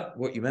 "Oh, is that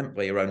what you meant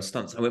by your own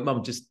stunts?" I went,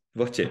 "Mum, just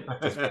watch it."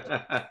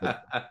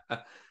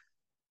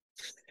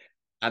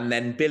 And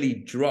then Billy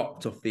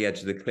dropped off the edge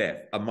of the cliff,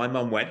 and my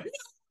mum went,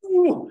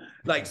 "No!"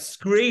 Like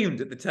screamed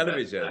at the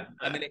television,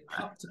 and then it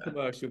cut to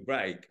commercial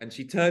break, and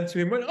she turned to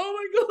me and went, "Oh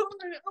my god,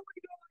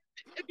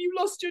 have you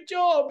lost your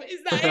job?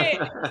 Is that it?"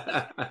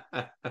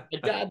 My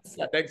dad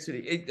sat next to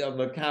me on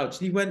the couch,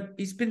 and he went,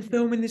 "He's been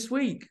filming this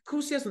week. Of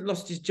course he hasn't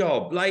lost his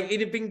job. Like,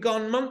 he'd have been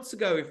gone months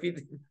ago if he..."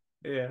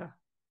 Yeah.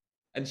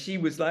 And she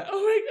was like,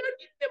 "Oh my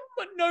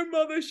god, no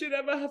mother should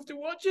ever have to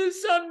watch her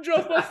son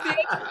drop off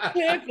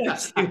the edge of the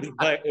cliff." She was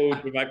like all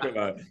dramatic.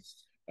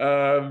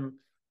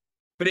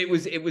 But it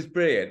was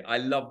brilliant. I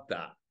loved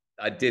that.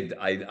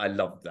 I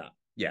loved that.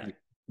 Yeah.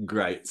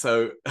 Great.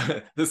 So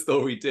the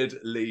story did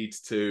lead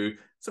to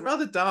some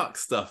rather dark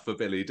stuff for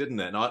Billy, didn't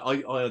it? And I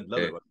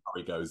love it when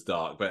Corrie goes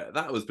dark, but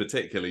that was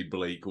particularly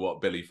bleak what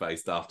Billy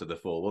faced after the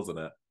fall, wasn't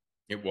it?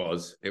 It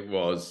was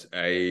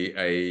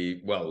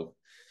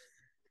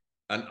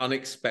an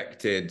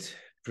unexpected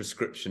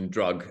prescription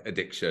drug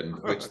addiction,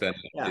 which then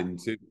led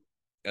into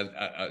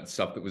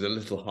stuff that was a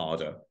little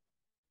harder.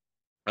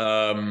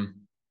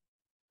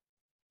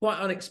 Quite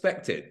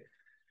unexpected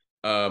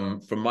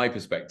from my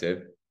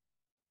perspective.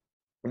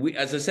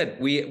 as I said,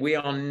 we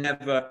are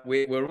never,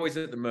 we're always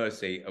at the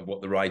mercy of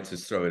what the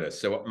writers throw at us.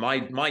 So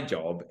my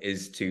job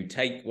is to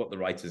take what the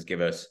writers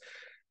give us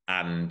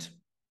and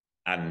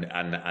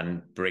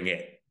bring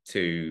it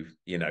to,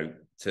 you know,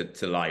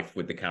 to life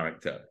with the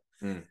character.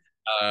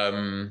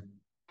 And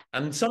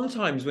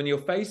sometimes when you're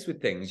faced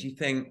with things, you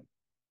think,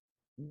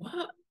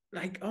 what?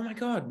 Like, oh my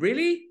God,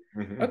 really?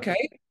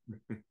 Okay.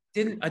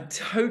 I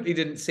totally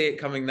didn't see it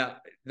coming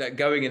that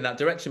going in that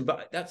direction,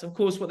 but that's of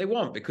course what they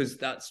want, because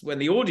that's when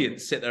the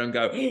audience sit there and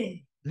go,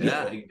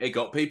 yeah, it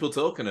got people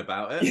talking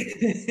about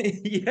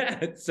it.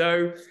 Yeah,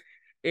 so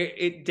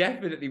it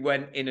definitely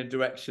went in a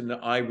direction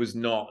that I was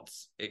not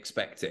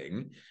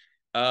expecting.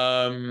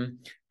 But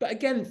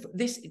again,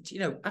 this, you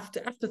know,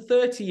 after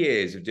 30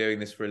 years of doing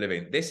this for a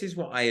living, this is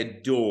what I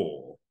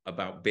adore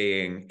about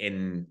being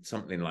in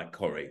something like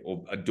Corrie,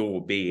 or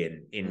adore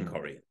being in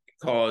Corrie,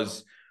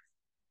 because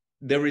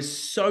there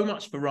is so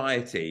much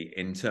variety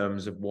in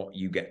terms of what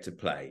you get to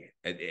play.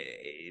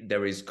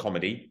 There is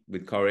comedy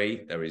with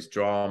Corrie, there is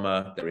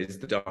drama, there is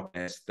the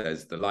darkness,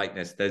 there's the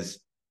lightness, there's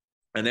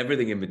and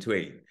everything in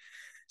between.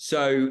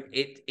 So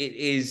it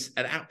is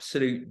an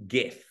absolute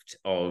gift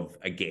of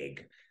a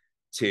gig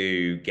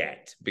to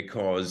get,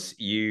 because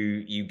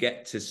you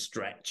get to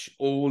stretch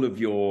all of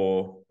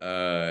your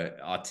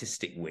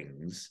artistic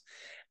wings,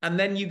 and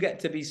then you get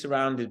to be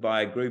surrounded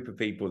by a group of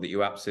people that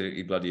you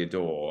absolutely bloody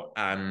adore.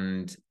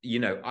 And you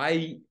know,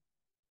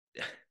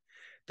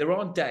 there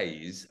are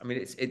days, I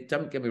mean,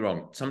 don't get me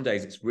wrong, some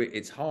days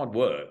it's hard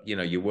work. You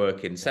know, you're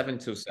working 7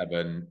 till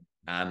 7,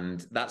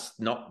 and that's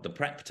not the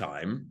prep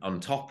time on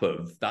top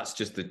of, that's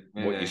just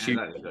what you shoot,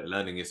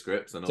 learning your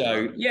scripts and all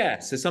so that. yeah,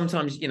 so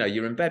sometimes, you know,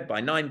 you're in bed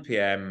by 9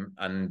 p.m.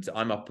 and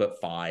I'm up at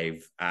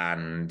 5,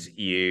 and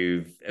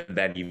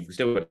then you've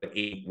still got to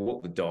eat,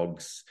 walk the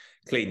dogs,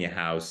 clean your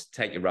house,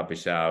 take your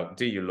rubbish out,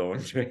 do your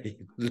laundry,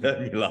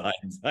 learn your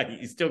lines. Like,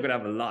 you're still gonna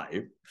have a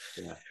life.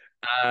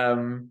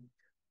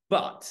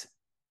 But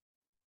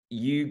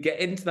you get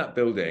into that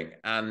building,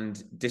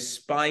 and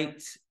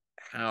despite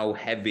how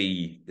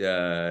heavy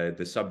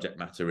the subject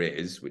matter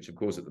is, which of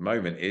course at the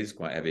moment is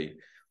quite heavy,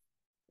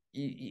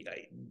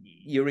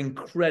 you're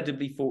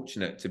incredibly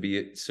fortunate to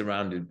be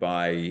surrounded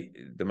by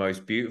the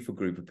most beautiful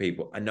group of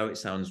people. I know it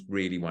sounds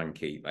really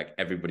wanky, like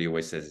everybody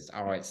always says,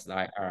 it's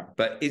like,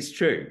 but it's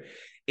true.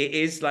 It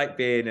is like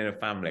being in a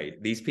family.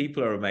 These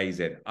people are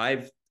amazing.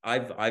 I've,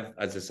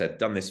 as I said,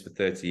 done this for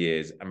 30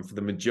 years, and for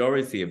the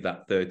majority of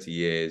that 30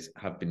 years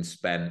have been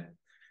spent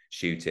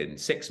shooting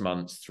 6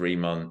 months, 3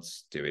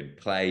 months, doing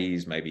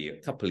plays, maybe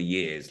a couple of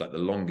years. Like the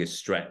longest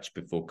stretch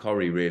before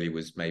Corrie really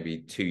was maybe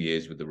 2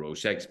 years with the Royal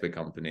Shakespeare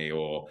Company,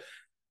 or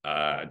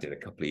did a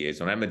couple of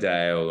years on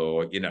Emmerdale,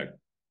 or, you know.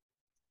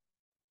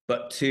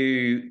 But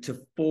to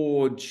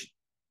forge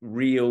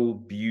real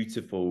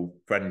beautiful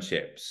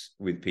friendships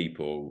with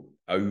people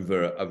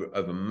over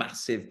a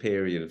massive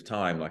period of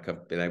time, like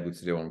I've been able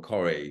to do on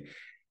Corrie,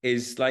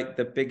 is like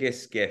the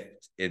biggest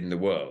gift in the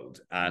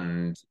world.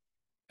 And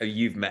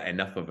you've met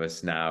enough of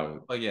us now.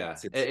 Oh yeah,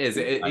 it is.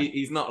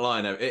 He's not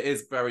lying. It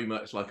is very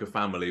much like a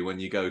family when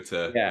you go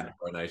to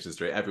Coronation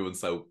Street. Everyone's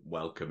so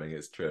welcoming.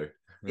 It's true.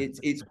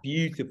 It's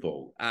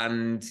beautiful.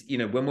 And you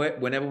know,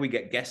 whenever we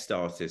get guest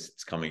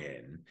artists coming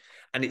in,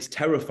 and it's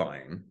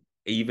terrifying.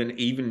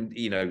 Even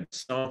you know,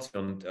 starting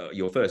on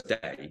your first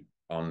day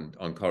on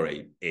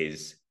Corrie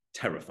is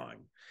terrifying.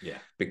 Yeah,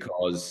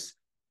 because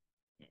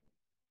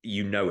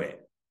you know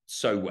it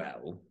so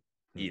well.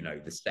 You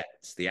know, the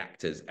sets, the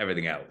actors,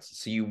 everything else.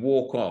 So you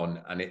walk on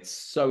and it's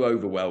so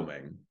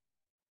overwhelming,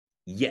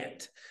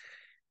 yet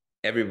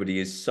everybody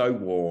is so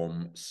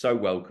warm, so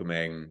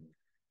welcoming,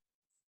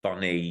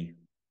 funny,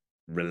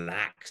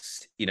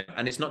 relaxed, you know.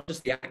 And it's not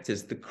just the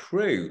actors, the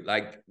crew,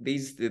 like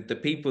the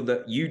people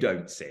that you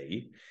don't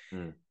see.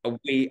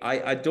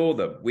 I adore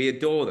them. We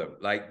adore them.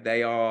 Like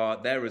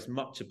they're as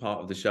much a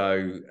part of the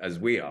show as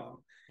we are.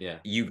 Yeah,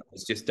 you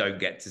guys just don't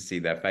get to see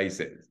their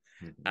faces.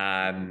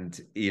 And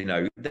you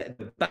know,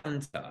 the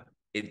banter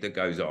that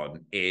goes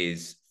on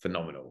is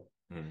phenomenal.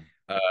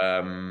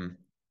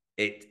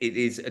 It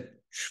is a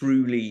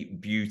truly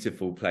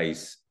beautiful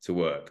place to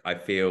work. I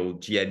feel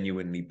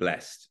genuinely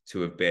blessed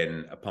to have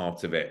been a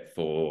part of it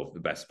for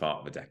the best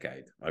part of a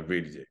decade. I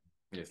really do.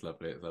 It's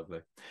lovely. It's lovely.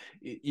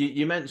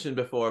 You mentioned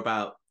before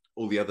about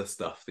all the other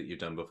stuff that you've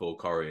done before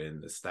Corrie,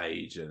 and the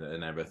stage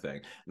and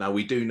everything. Now,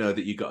 we do know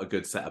that you got a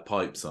good set of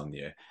pipes on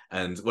you.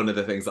 And one of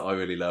the things that I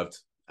really loved,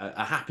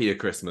 a happier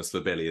Christmas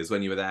for Billy, is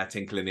when you were there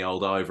tinkling the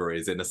old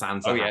ivories in the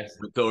Santa hat,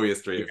 Victoria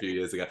Street a few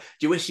years ago.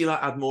 Do you wish you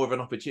had more of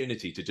an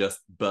opportunity to just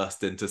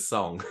burst into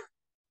song?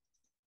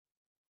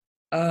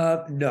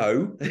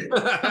 No.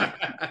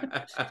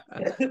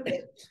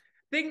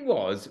 Thing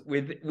was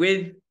with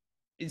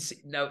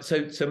no,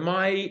 so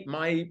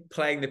my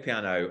playing the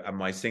piano and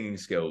my singing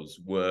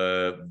skills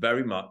were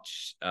very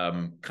much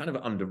kind of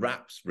under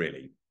wraps,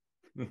 really.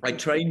 I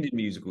trained in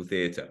musical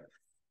theatre,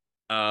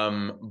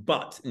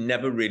 but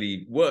never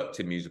really worked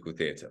in musical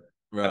theatre.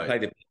 Right. I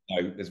played the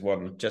piano. There's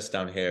one just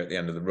down here at the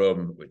end of the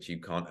room, which you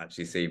can't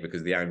actually see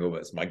because of the angle, but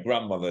it's my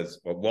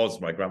grandmother's, or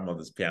was my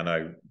grandmother's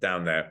piano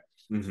down there.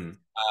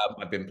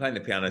 I've been playing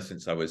the piano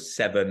since I was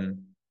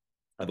 7.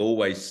 I've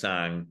always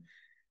sang.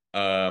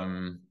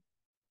 And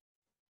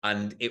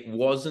it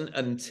wasn't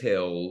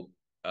until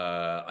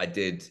I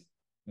did,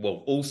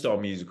 well, All-Star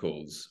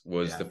Musicals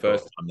was the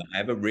first time that I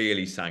ever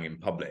really sang in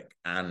public.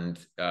 And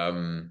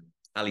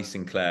Ali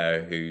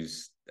Sinclair,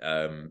 who's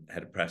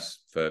head of press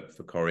for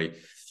Corrie,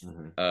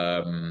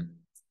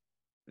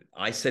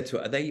 I said to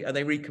her, are they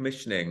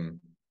recommissioning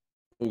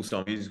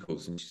All-Star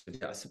Musicals? And she said,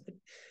 yeah. I said,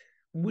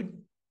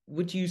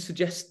 would you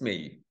suggest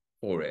me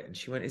for it? And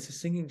she went, it's a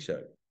singing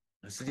show.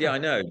 I said, yeah, I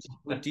know. Said,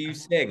 well, do you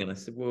sing? And I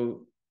said,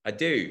 well, I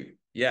do.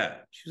 Yeah.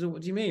 She was like,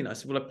 what do you mean? I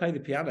said, well, I play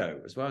the piano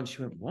as well. And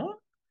she went, what?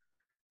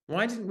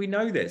 Why didn't we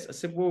know this? I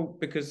said, well,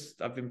 because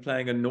I've been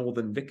playing a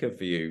Northern Vicar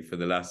for you for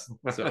the last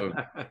sort of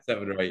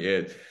 7 or 8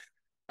 years.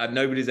 And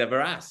nobody's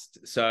ever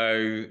asked.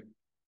 So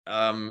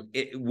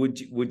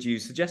would you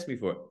suggest me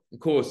for it? Of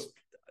course,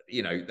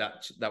 you know,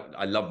 that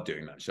I loved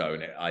doing that show,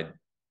 and I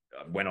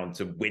went on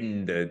to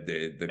win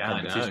the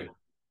competition.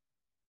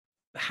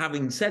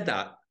 Having said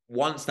that,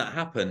 once that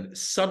happened,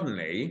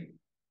 suddenly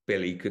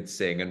Billy could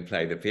sing and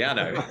play the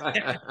piano.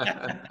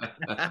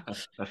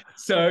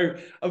 So,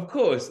 of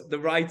course, the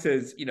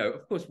writers, you know,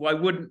 of course, why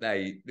wouldn't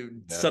they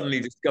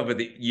suddenly discover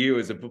that you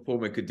as a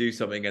performer could do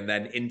something and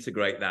then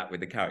integrate that with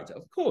the character?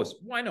 Of course,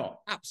 why not?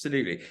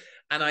 Absolutely.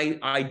 And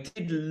I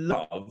did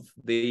love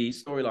the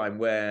storyline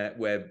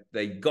where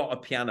they got a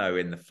piano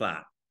in the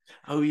flat.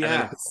 Oh,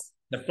 yes.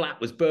 The flat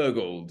was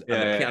burgled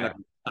and the piano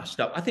was smashed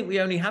up. I think we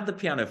only had the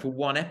piano for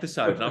 1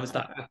 episode. And I was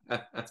like,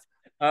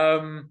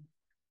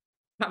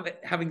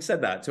 having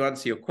said that, to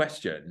answer your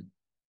question,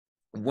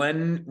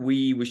 when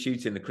we were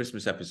shooting the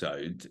Christmas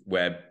episode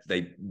where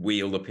they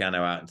wheel the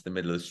piano out into the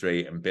middle of the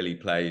street and Billy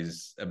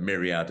plays a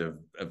myriad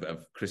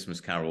of Christmas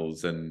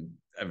carols and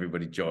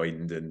everybody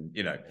joined, and,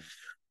 you know,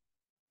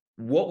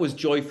 what was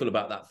joyful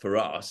about that for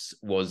us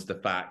was the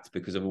fact,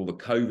 because of all the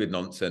COVID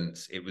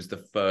nonsense, it was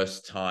the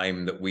first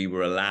time that we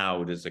were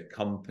allowed as a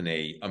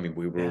company. I mean,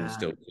 we were all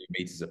still 2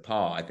 meters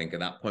apart, I think, at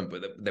that point,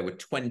 but there were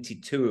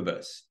 22 of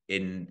us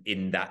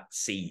in that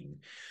scene.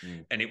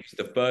 And it was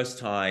the first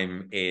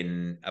time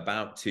in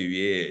about 2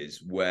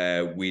 years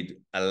where we'd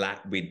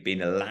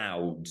been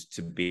allowed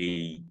to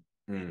be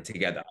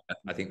together.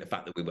 I think the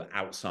fact that we were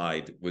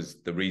outside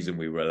was the reason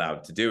we were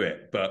allowed to do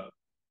it, but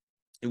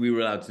we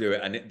were allowed to do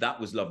it, and that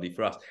was lovely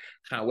for us.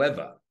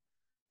 However,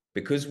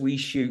 because we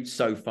shoot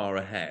so far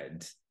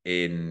ahead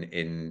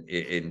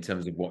in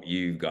terms of what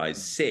you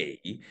guys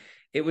see,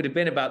 it would have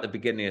been about the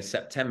beginning of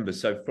September.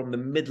 So from the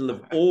middle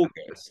of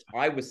August,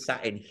 I was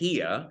sat in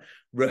here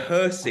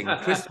rehearsing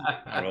Christmas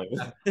carols.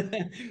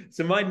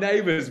 So my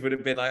neighbors would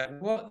have been like,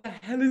 what the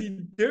hell is he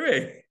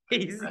doing?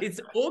 It's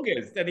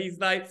August, and he's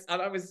like,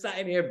 and I was sat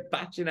in here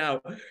batching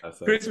out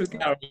Christmas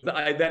carols that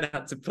I then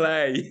had to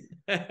play.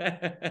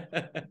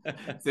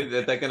 So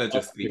they're going to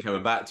just be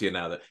coming back to you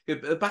now.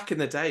 That back in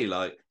the day,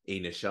 like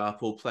Ina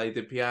Sharple played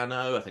the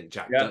piano. I think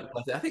Jack.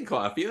 I think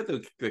quite a few of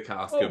the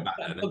cast come back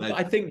then. And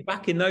I think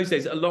back in those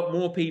days, a lot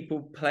more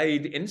people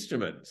played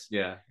instruments.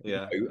 Yeah. You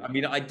know? I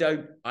mean,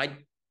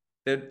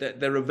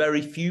 there are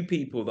very few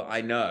people that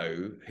I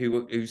know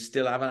who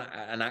still have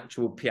an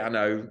actual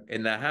piano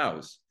in their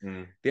house.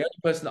 The only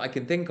person that I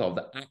can think of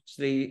that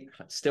actually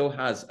still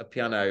has a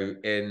piano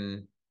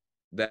in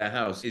their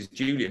house is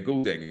Julia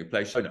Goulding, who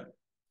plays Shona.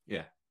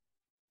 Yeah.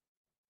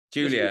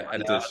 Julia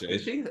and her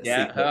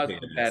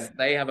husband,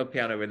 they have a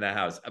piano in their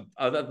house.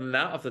 Other than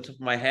that, off the top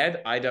of my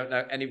head, I don't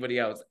know anybody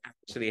else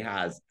actually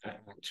has an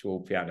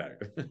actual piano.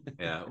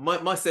 Yeah,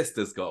 my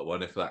sister's got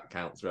one, if that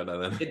counts, Rena.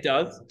 Then it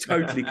does,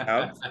 totally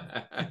counts.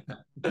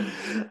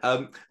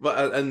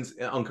 But and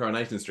on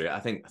Coronation Street, I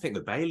think the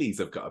Baileys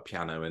have got a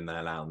piano in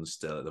their lounge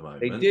still at the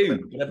moment. They do,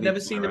 but I've never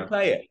seen them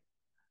play it.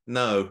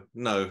 No,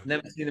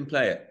 never seen them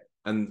play it.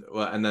 And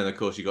then, of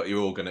course, you got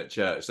your organ at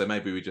church. So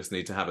maybe we just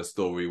need to have a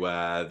story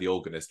where the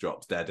organist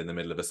drops dead in the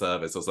middle of a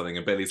service or something,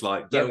 and Billy's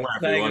like, "Don't worry,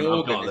 everyone,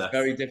 I've got this." It's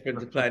very different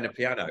to playing a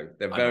piano.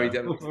 They're very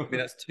different. I mean,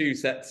 that's 2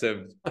 sets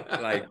of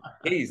like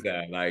keys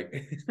there. Like,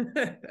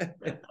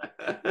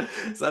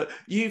 so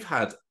you've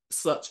had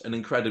such an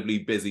incredibly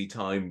busy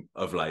time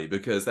of late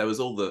because there was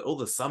all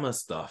the summer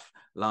stuff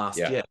last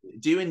year.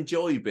 Do you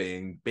enjoy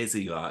being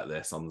busy like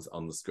this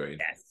on the screen?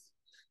 Yes,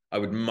 I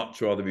would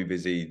much rather be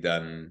busy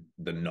than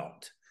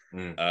not.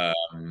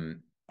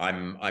 I'm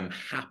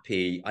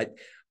happy. I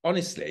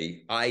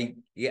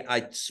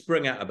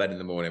spring out of bed in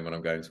the morning when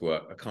I'm going to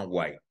work. I can't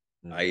wait.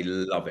 I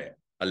love it.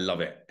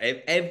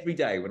 Every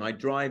day when I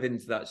drive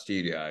into that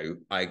studio,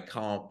 I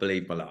can't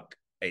believe my luck.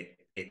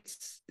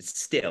 It's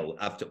still,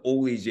 after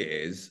all these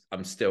years,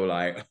 I'm still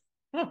like,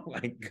 oh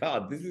my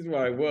God, this is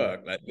where I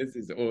work. Like, this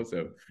is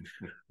awesome.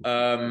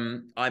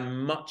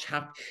 I'm much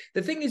happy.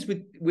 The thing is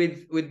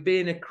with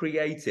being a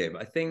creative,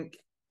 I think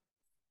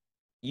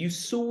you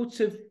sort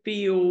of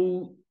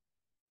feel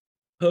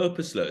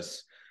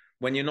purposeless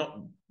when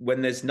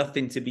there's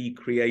nothing to be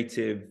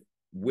creative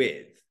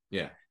with.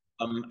 Yeah.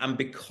 And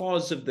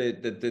because of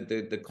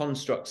the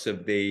constructs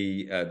of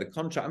the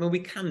contract, I mean, we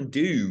can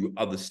do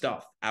other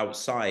stuff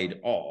outside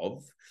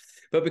of,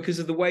 but because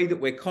of the way that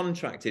we're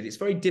contracted, it's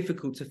very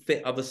difficult to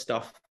fit other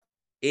stuff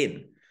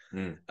in.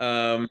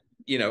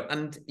 You know,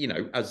 and you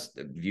know, as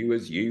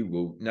viewers, you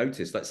will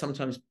notice that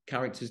sometimes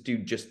characters do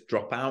just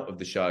drop out of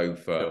the show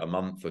for a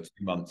month or 2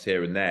 months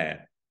here and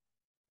there.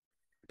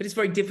 But it's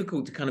very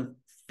difficult to kind of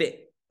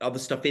fit other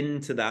stuff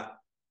into that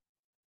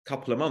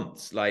couple of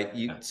months. Like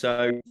you,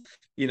 so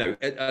you know,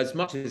 as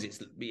much as it's,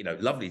 you know,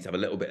 lovely to have a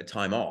little bit of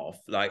time off,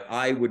 like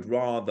I would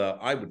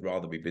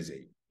rather be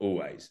busy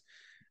always.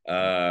 You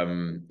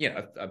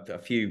know, a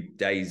few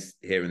days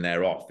here and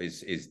there off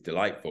is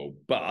delightful,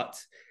 but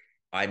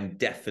I'm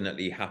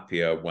definitely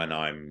happier when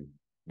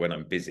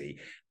I'm busy.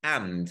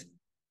 And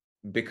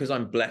because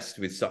I'm blessed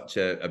with such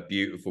a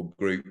beautiful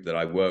group that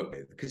I work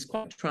with, because it's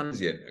quite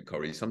transient at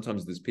Corrie.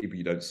 Sometimes there's people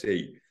you don't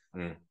see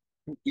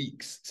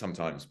weeks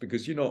sometimes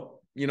because you're not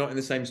in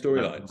the same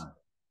storylines.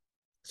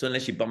 So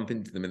unless you bump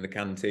into them in the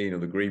canteen or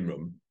the green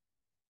room,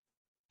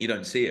 you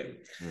don't see them.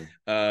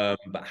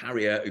 But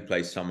Harriet, who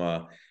plays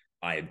Summer,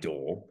 I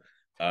adore.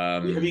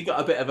 Have you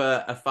got a bit of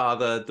a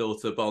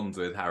father-daughter bond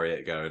with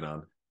Harriet going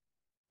on?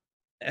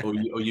 Or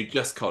you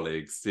just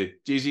colleagues? Do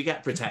you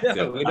get protective?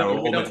 No,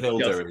 or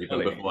Matilda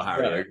even before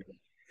Harriet?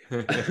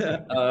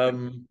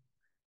 No.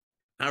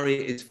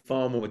 Harriet is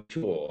far more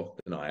mature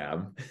than I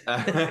am.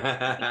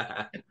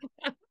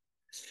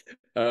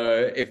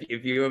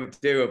 If you ever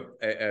do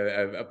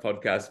a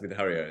podcast with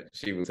Harriet,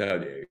 she will tell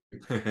you.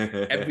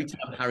 Every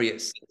time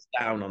Harriet sits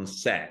down on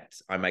set,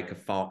 I make a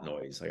fart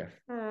noise. I go,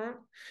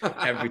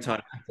 every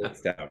time she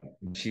sits down,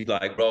 she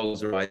like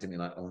rolls her eyes at me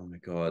like, "Oh my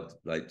god,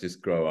 like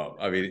just grow up."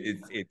 I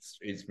mean, it's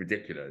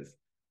ridiculous.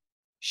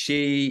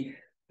 She's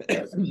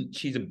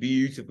a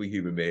beautiful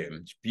human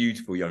being, she's a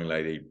beautiful young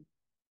lady,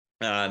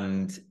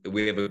 and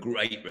we have a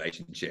great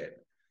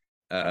relationship.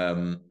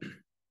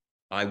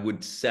 I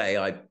would say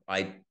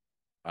I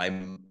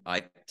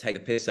take the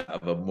piss out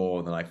of her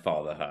more than I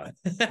father her.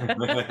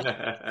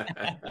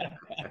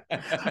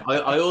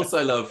 I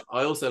also love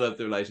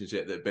the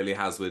relationship that Billy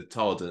has with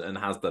Todd and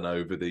has done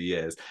over the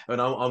years. And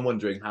I'm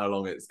wondering how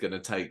long it's going to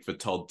take for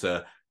Todd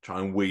to try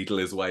and wheedle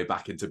his way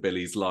back into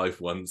Billy's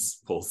life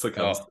once Paul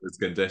succumbs to his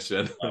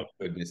condition. Oh,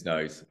 goodness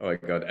knows. Oh my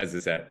god, as I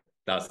said,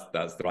 that's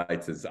the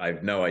writers. I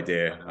have no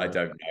idea. I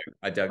don't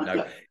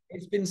know.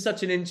 It's been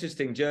such an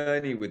interesting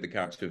journey with the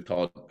character of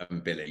Todd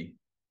and Billy.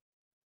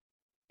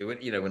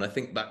 You know, when I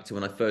think back to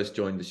when I first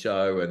joined the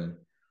show, and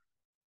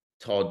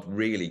Todd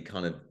really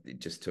kind of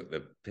just took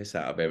the piss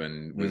out of him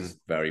and was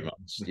very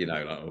much, you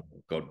know, like, oh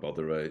god,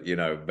 bother her, you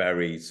know,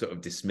 very sort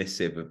of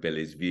dismissive of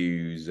Billy's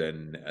views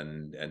and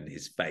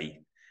his faith.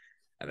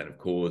 And then, of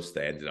course,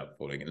 they ended up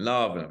falling in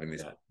love and having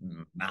this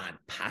mad,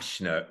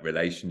 passionate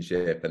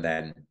relationship. And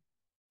then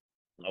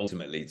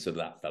ultimately, sort of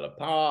that fell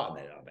apart. And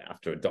then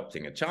after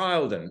adopting a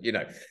child, and you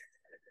know,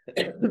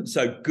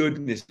 so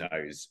goodness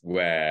knows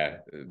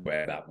where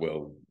that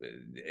will,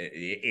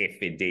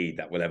 if indeed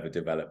that will ever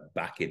develop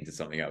back into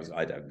something else.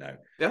 I don't know.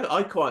 Yeah,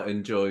 I quite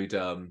enjoyed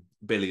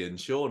Billy and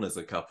Sean as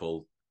a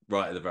couple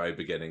right at the very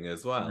beginning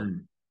as well.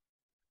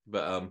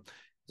 But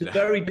it's a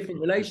very different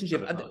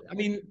relationship. I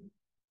mean,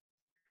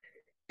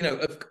 you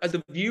know, as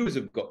the viewers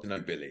have got to know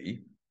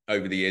Billy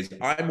over the years,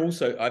 I've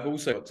also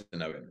got to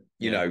know him.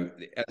 You know,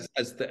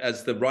 as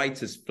the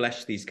writers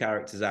flesh these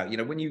characters out. You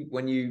know, when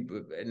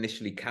you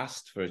initially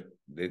cast for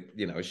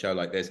a show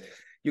like this,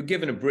 you're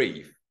given a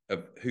brief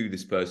of who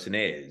this person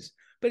is,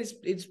 but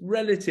it's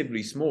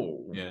relatively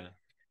small. Yeah.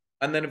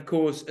 And then, of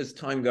course, as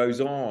time goes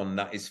on,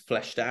 that is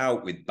fleshed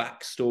out with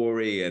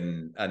backstory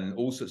and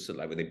all sorts of,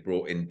 like when they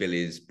brought in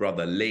Billy's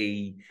brother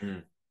Lee.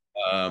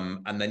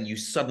 And then you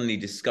suddenly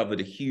discovered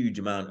a huge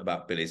amount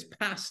about Billy's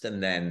past.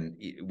 And then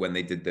when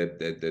they did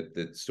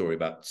the story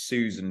about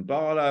Susan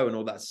Barlow and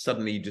all that,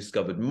 suddenly you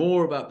discovered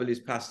more about Billy's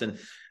past. And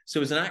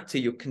so as an actor,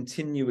 you're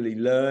continually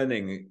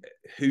learning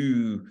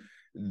who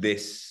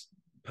this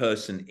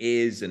person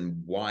is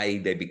and why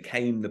they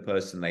became the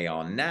person they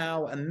are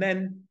now. And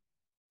then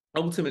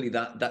ultimately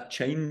that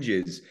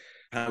changes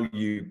how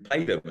you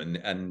play them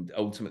and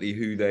ultimately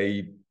who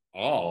they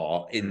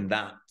are in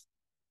that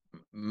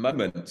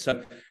moment.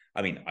 So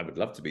I mean, I would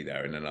love to be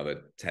there in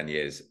another 10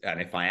 years. And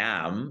if I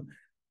am,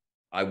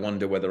 I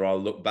wonder whether I'll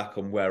look back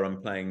on where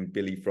I'm playing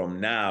Billy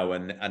from now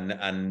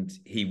and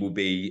he will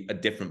be a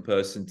different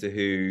person to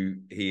who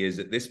he is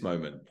at this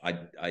moment.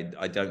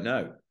 I don't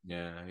know.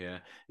 Yeah.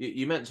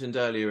 You mentioned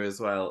earlier as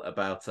well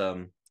about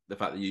the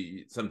fact that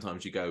you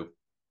sometimes you go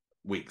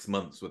weeks,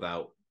 months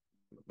without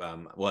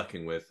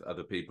working with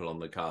other people on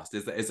the cast.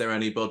 Is there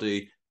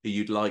anybody who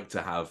you'd like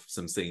to have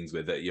some scenes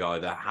with that you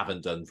either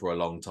haven't done for a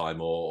long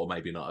time or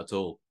maybe not at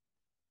all?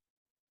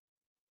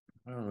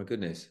 Oh my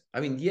goodness. I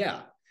mean,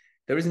 yeah,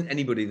 there isn't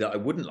anybody that I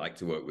wouldn't like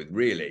to work with,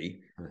 really.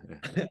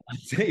 I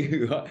tell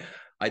you what,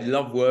 I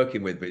love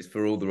working with, but it's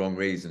for all the wrong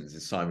reasons.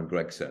 It's Simon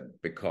Gregson,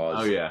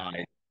 because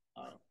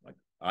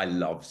I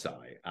love Si,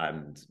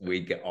 and we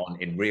get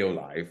on in real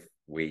life.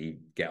 We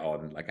get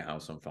on like a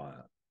house on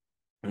fire.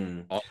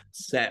 On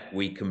set,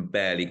 we can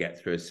barely get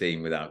through a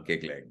scene without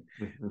giggling,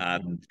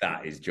 and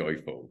that is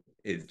joyful.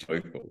 It's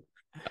joyful.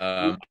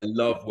 I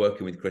love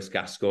working with Chris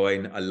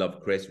Gascoigne. I love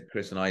Chris.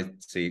 Chris and I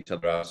see each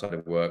other outside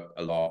of work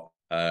a lot,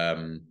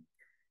 and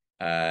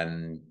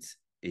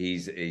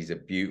he's a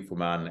beautiful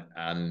man.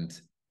 And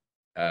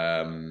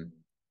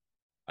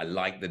I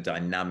like the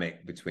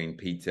dynamic between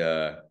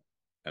Peter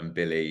and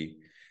Billy,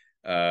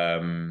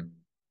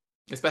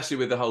 especially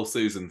with the whole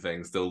Susan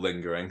thing still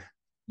lingering.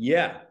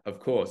 Yeah, of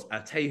course.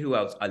 I'll tell you who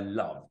else I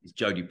love is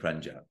Jodie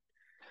Prenger.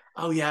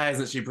 Oh yeah,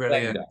 isn't she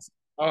brilliant?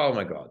 Oh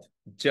my God,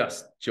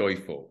 just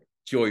joyful,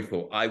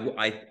 joyful. I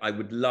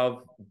would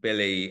love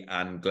Billy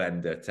and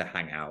Glenda to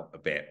hang out a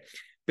bit.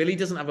 Billy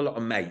doesn't have a lot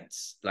of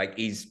mates. Like,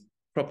 he's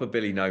proper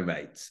Billy no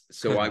mates.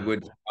 So I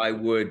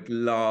would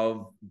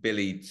love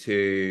Billy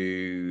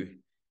to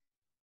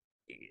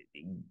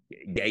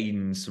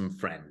gain some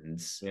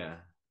friends. Yeah.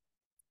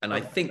 And I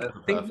think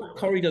what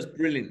Corrie does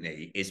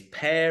brilliantly is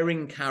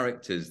pairing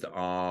characters that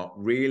are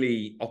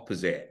really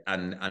opposite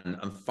and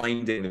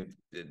finding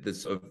the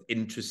sort of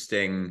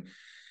interesting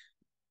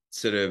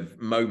sort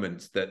of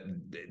moments that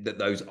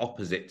those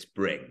opposites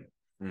bring.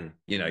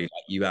 You know, like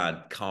you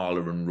had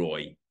Carla and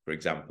Roy, for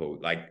example,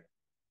 like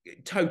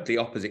totally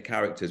opposite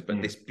characters, but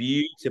this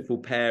beautiful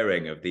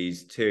pairing of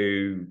these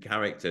two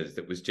characters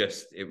that was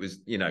just, it was,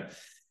 you know,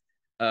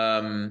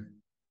 I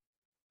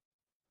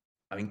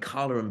mean,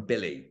 Carla and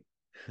Billy.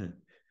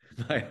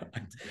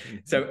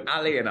 So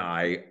Ali and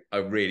I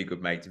are really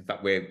good mates. In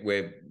fact,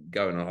 we're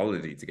going on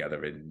holiday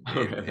together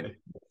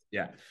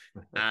yeah.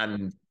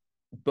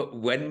 But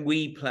when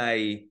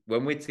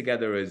we're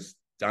together as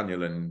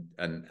Daniel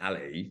and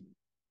Ali,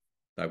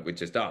 like, we're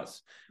just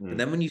us. But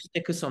then when you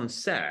stick us on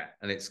set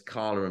and it's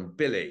Carla and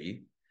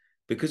Billy,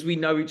 because we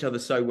know each other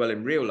so well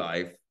in real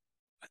life,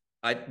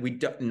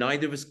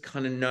 neither of us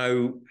kind of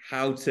know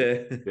how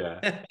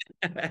to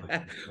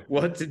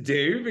what to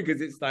do,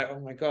 because it's like, oh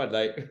my God,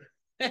 like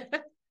yeah,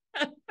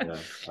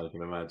 I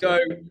can imagine. So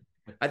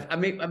I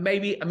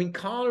mean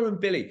Carla and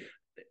Billy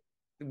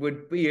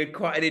would be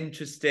quite an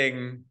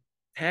interesting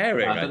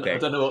pairing. I think. I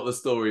don't know what the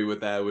story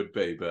would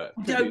be, but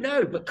I don't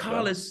know. But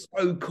Carla's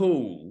so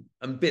cool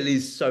and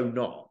Billy's so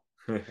not.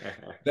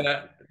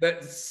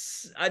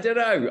 That's I don't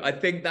know. I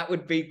think that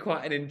would be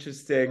quite an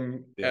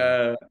interesting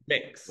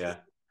mix.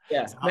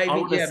 Yeah,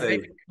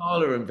 maybe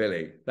Carla and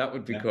Billy. That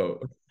would be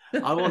cool.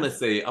 I want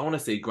to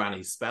see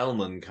Granny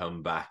Spellman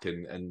come back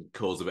and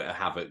cause a bit of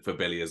havoc for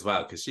Billy as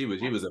well, because she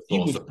was a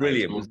force of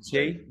brilliant, wasn't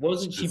she?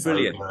 Wasn't she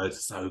brilliant?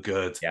 So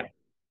good.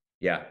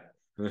 Yeah.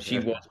 She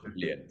was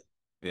brilliant.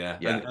 Yeah.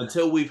 And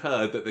until we've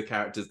heard that the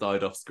characters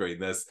died off screen,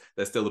 there's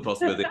still the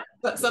possibility.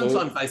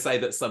 Sometimes they say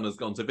that Summer's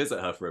gone to visit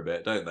her for a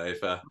bit, don't they?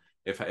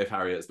 If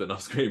Harriet's been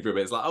off screen for a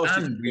bit, it's like, oh,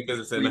 she's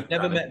visiting. We've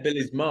never met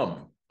Billy's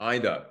mum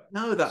either.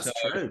 No, that's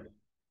true.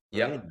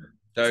 Yeah.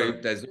 So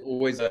there's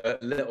always a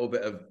little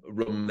bit of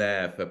room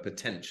there for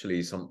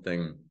potentially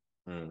something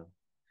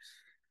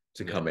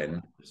to come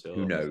in. Sure.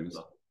 Who knows?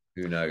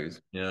 Who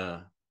knows?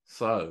 Yeah.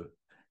 So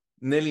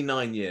nearly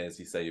 9 years,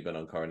 you say you've been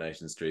on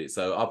Coronation Street.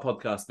 So our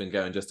podcast's been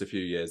going just a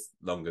few years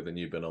longer than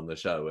you've been on the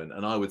show.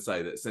 And I would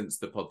say that since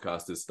the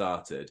podcast has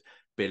started,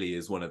 Billy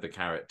is one of the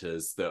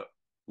characters that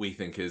we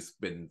think has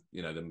been,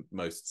 you know, the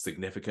most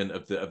significant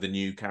of the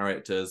new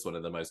characters, one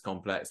of the most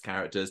complex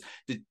characters.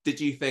 Did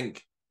you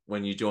think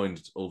when you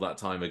joined all that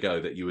time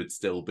ago that you would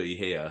still be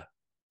here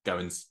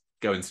going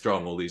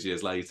strong all these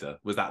years later?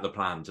 Was that the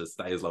plan, to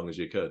stay as long as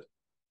you could?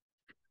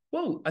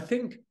 Well, I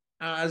think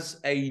as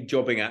a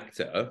jobbing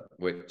actor,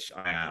 which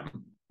I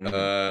am,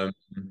 I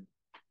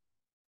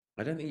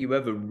don't think you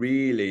ever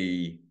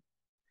really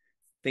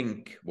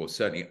think, well,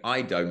 certainly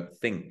I don't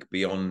think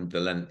beyond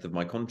the length of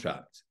my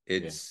contract.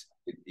 It's,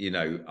 you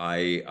know,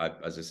 I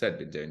as I said,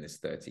 been doing this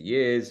 30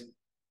 years.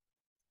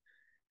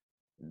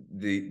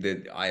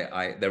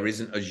 There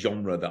isn't a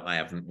genre that I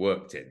haven't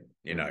worked in,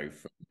 you know,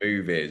 from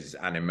movies,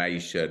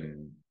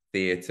 animation,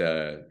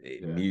 theater,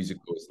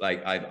 musicals.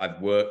 Like, I've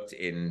worked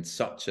in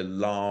such a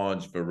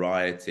large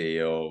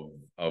variety of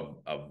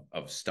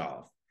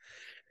stuff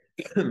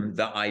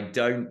that I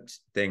don't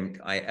think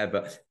I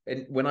ever.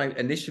 And when I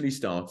initially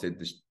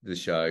started the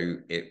show,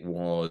 it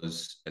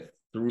was a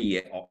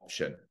 3-year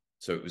option,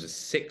 so it was a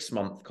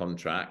 6-month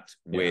contract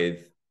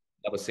with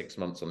another 6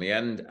 months on the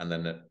end, and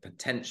then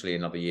potentially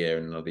another year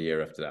and another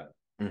year after that.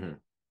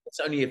 It's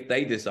only if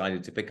they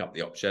decided to pick up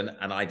the option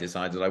and I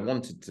decided I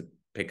wanted to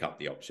pick up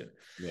the option.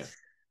 Yeah.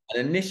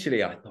 And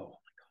initially I thought,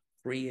 oh my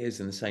God, 3 years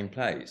in the same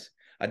place.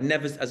 I'd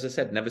never, as I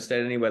said, never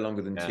stayed anywhere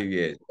longer than 2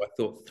 years. I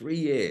thought 3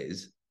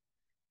 years.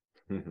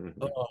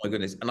 Oh my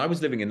goodness. And I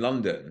was living in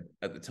London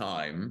at the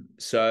time.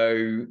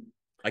 So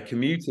I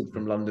commuted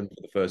from London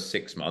for the first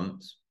 6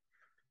 months,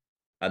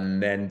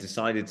 and then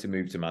decided to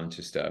move to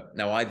Manchester.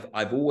 Now,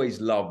 I've always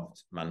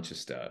loved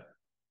Manchester.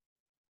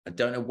 I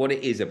don't know what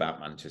it is about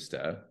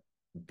Manchester,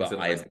 but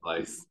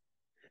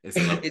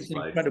it's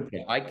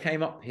incredible. I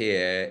came up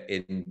here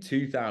in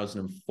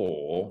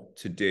 2004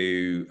 to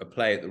do a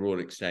play at the Royal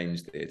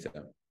Exchange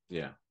Theatre.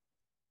 Yeah.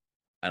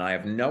 And I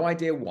have no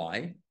idea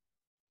why.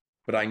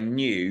 But I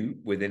knew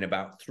within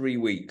about 3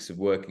 weeks of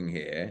working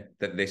here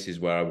that this is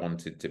where I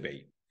wanted to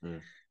be.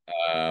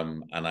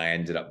 And I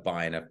ended up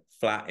buying a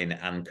flat in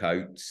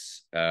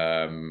Ancoats,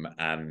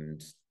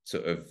 and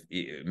sort of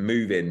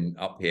moving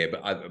up here.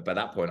 But by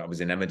that point, I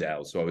was in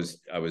Emmerdale, so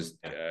I was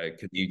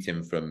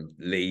commuting from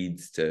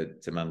Leeds to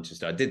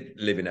Manchester. I did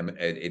live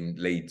in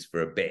Leeds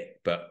for a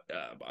bit, but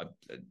I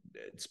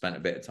spent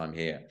a bit of time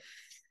here.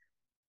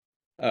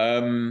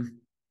 And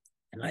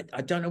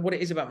I don't know what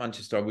it is about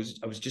Manchester. I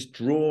was just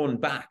drawn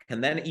back,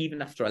 and then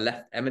even after I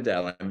left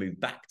Emmerdale, I moved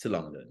back to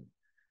London.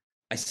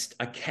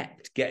 I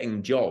kept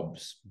getting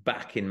jobs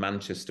back in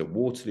Manchester,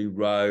 Waterloo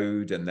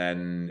Road, and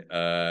then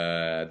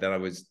I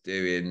was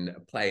doing a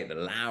play at the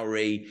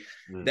Lowry.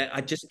 Then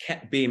I just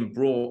kept being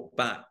brought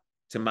back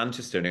to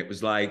Manchester, and it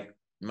was like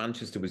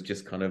Manchester was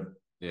just kind of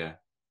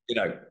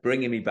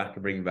bringing me back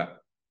and bringing me back.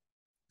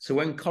 So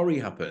when Corrie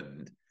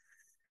happened,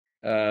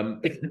 as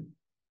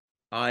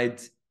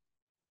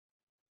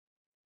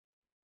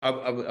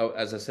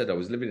I said, I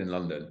was living in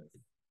London.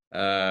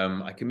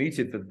 I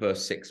commuted for the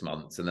first 6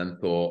 months, and then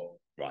thought,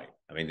 right,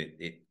 I mean,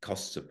 it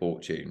costs a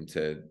fortune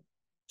to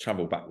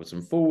travel backwards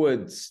and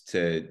forwards,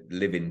 to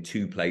live in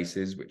 2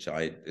 places, which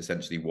I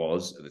essentially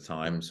was at the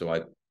time. So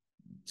I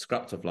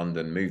scrapped off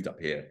London, moved up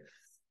here,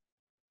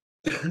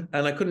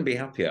 and I couldn't be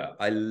happier.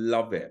 I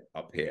love it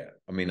up here.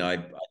 I mean,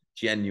 I've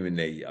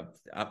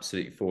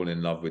absolutely fallen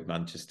in love with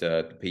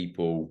Manchester, the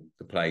people,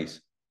 the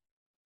place,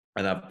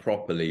 and I've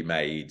properly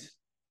made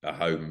a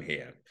home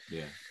here.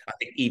 Yeah. I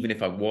think even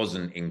if I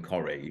wasn't in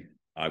Corrie,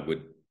 I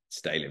would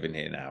stay living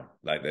here now.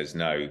 Like there's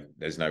no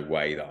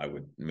way that I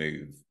would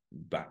move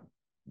back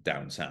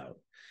down south.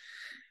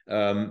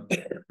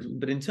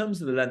 But in terms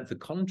of the length of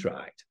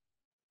contract,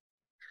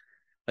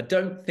 I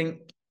don't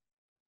think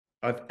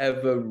I've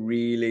ever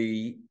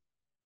really.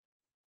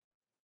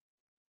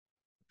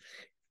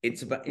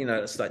 It's about,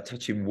 it's like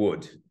touching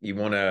wood. You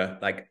want to,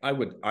 like,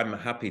 I'm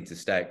happy to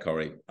stay at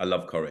Corrie. I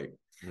love Corrie.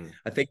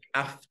 I think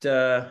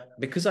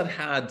because I'd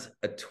had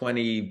a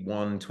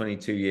 21,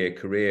 22-year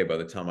career by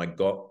the time I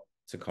got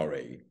to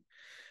Corrie,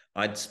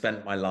 I'd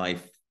spent my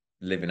life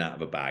living out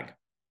of a bag.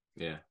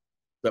 Yeah.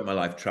 Spent my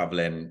life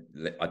traveling.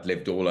 I'd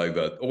lived all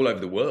over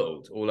the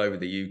world, all over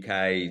the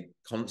UK,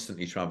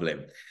 constantly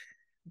traveling.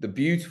 The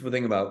beautiful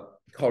thing about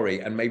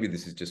Corrie, and maybe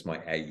this is just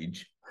my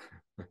age,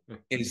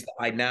 is that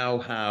I now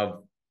have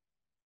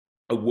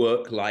a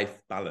work-life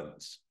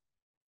balance.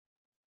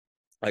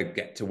 I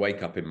get to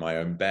wake up in my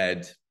own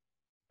bed.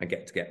 I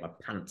get to get my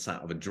pants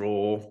out of a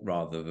drawer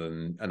rather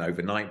than an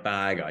overnight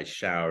bag. I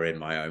shower in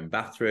my own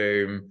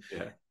bathroom.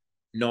 Yeah.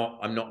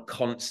 I'm not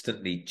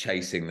constantly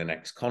chasing the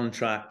next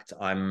contract.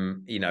 I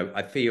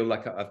feel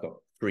like I've got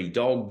 3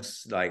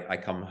 dogs. Like I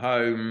come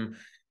home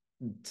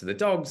to the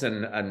dogs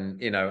and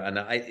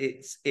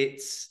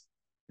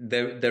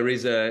there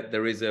is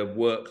a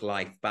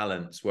work-life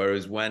balance.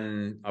 Whereas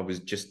when I was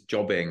just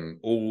jobbing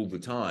all the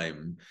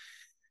time,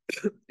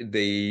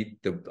 I'd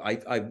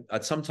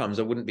sometimes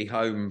I wouldn't be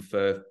home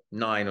for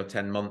 9 or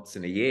 10 months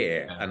in a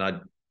year, and I'd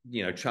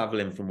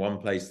traveling from one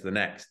place to the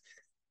next.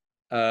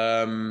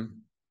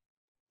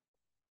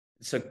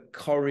 So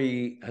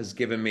Corrie has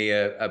given me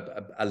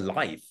a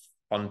life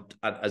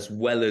as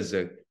well as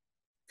a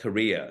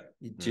career.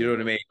 Do you know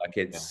what I mean? Like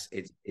it's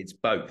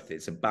both.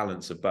 It's a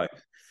balance of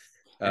both.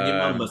 And your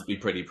mum must be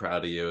pretty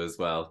proud of you as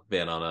well,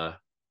 being on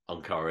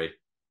Corrie.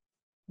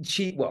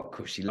 Of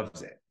course, she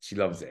loves it. She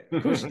loves it.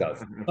 Of course, she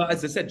does. But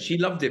as I said, she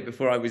loved it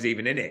before I was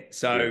even in it.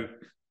 So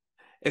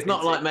it's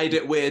not like made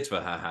it weird for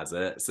her, has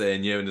it?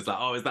 Seeing you and it's like,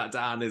 oh, is that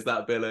Dan? Is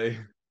that Billy?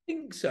 I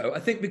think so. I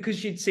think because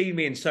she'd seen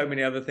me in so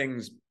many other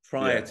things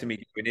prior to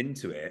me going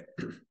into it.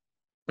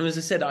 And as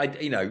I said,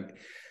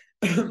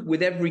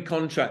 with every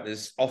contract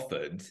that's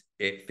offered,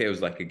 it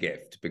feels like a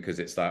gift because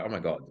it's like, oh my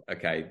God,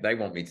 okay, they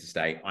want me to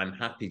stay. I'm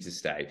happy to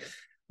stay.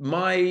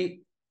 My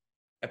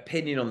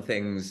opinion on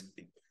things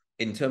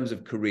in terms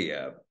of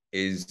career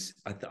is,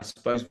 I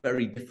suppose,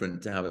 very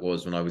different to how it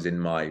was when I was in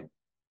my,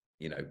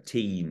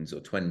 teens or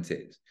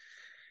 20s.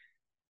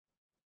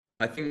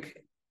 I think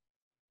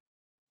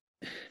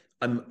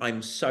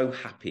I'm so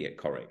happy at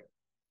Corrie.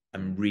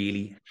 I'm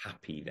really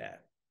happy there.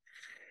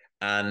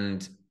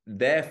 And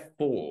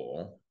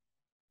therefore,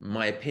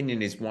 my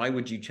opinion is, why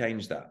would you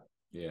change that?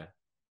 Yeah.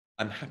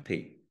 I'm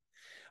happy.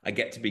 I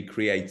get to be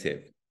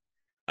creative.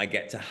 I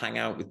get to hang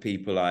out with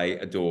people I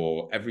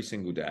adore every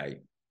single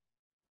day.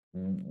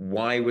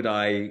 Why would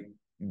I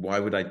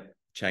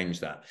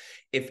change that?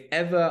 If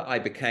ever I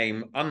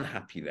became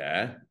unhappy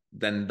there,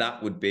 then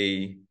that would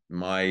be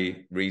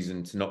my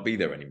reason to not be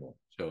there anymore.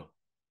 Sure.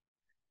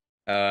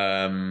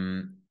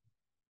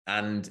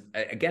 And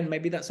again,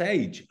 maybe that's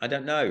age. I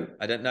don't know.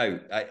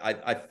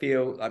 I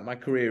feel like my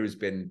career has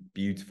been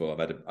beautiful.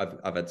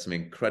 I've had some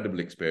incredible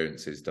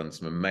experiences, done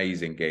some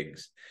amazing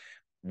gigs,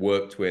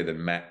 worked with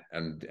and met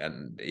and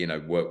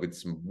worked with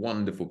some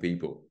wonderful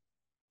people.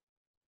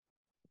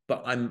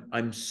 But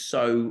I'm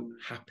so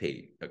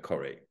happy at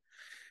Corrie.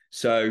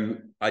 So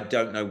I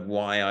don't know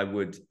why I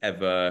would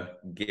ever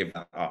give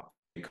that up.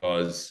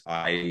 because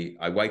I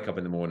wake up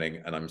in the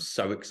morning and I'm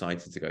so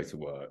excited to go to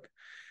work,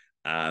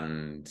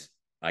 and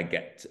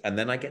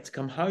then I get to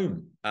come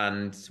home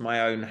and to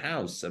my own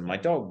house and my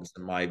dogs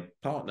and my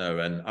partner,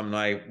 and I'm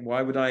like,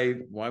 why would I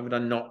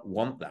not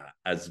want that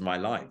as my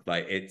life?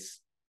 Like, it's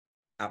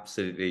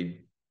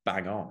absolutely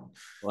bang on.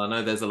 Well, I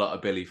know there's a lot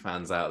of Billy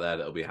fans out there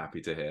that'll be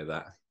happy to hear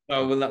that.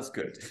 Oh, well, that's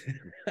good.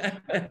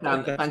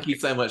 Dan, thank you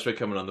so much for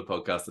coming on the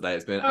podcast today.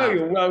 It's been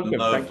you're welcome.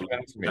 lovely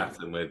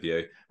chatting with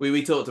you.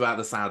 We talked about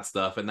the sad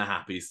stuff and the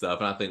happy stuff,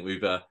 and I think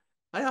we've I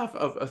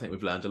think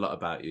we've learned a lot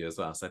about you as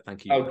well. So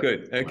thank you. Oh,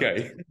 good.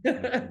 Okay.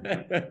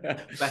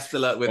 Best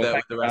of luck with,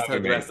 with the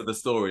rest of the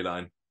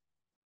storyline.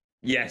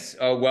 Yes.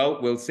 Oh,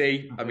 well, we'll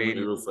see. I mean,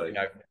 we'll see. You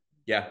know,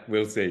 yeah,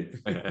 we'll see.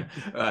 All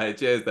right.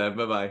 Cheers then.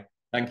 Bye-bye.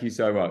 Thank you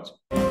so much.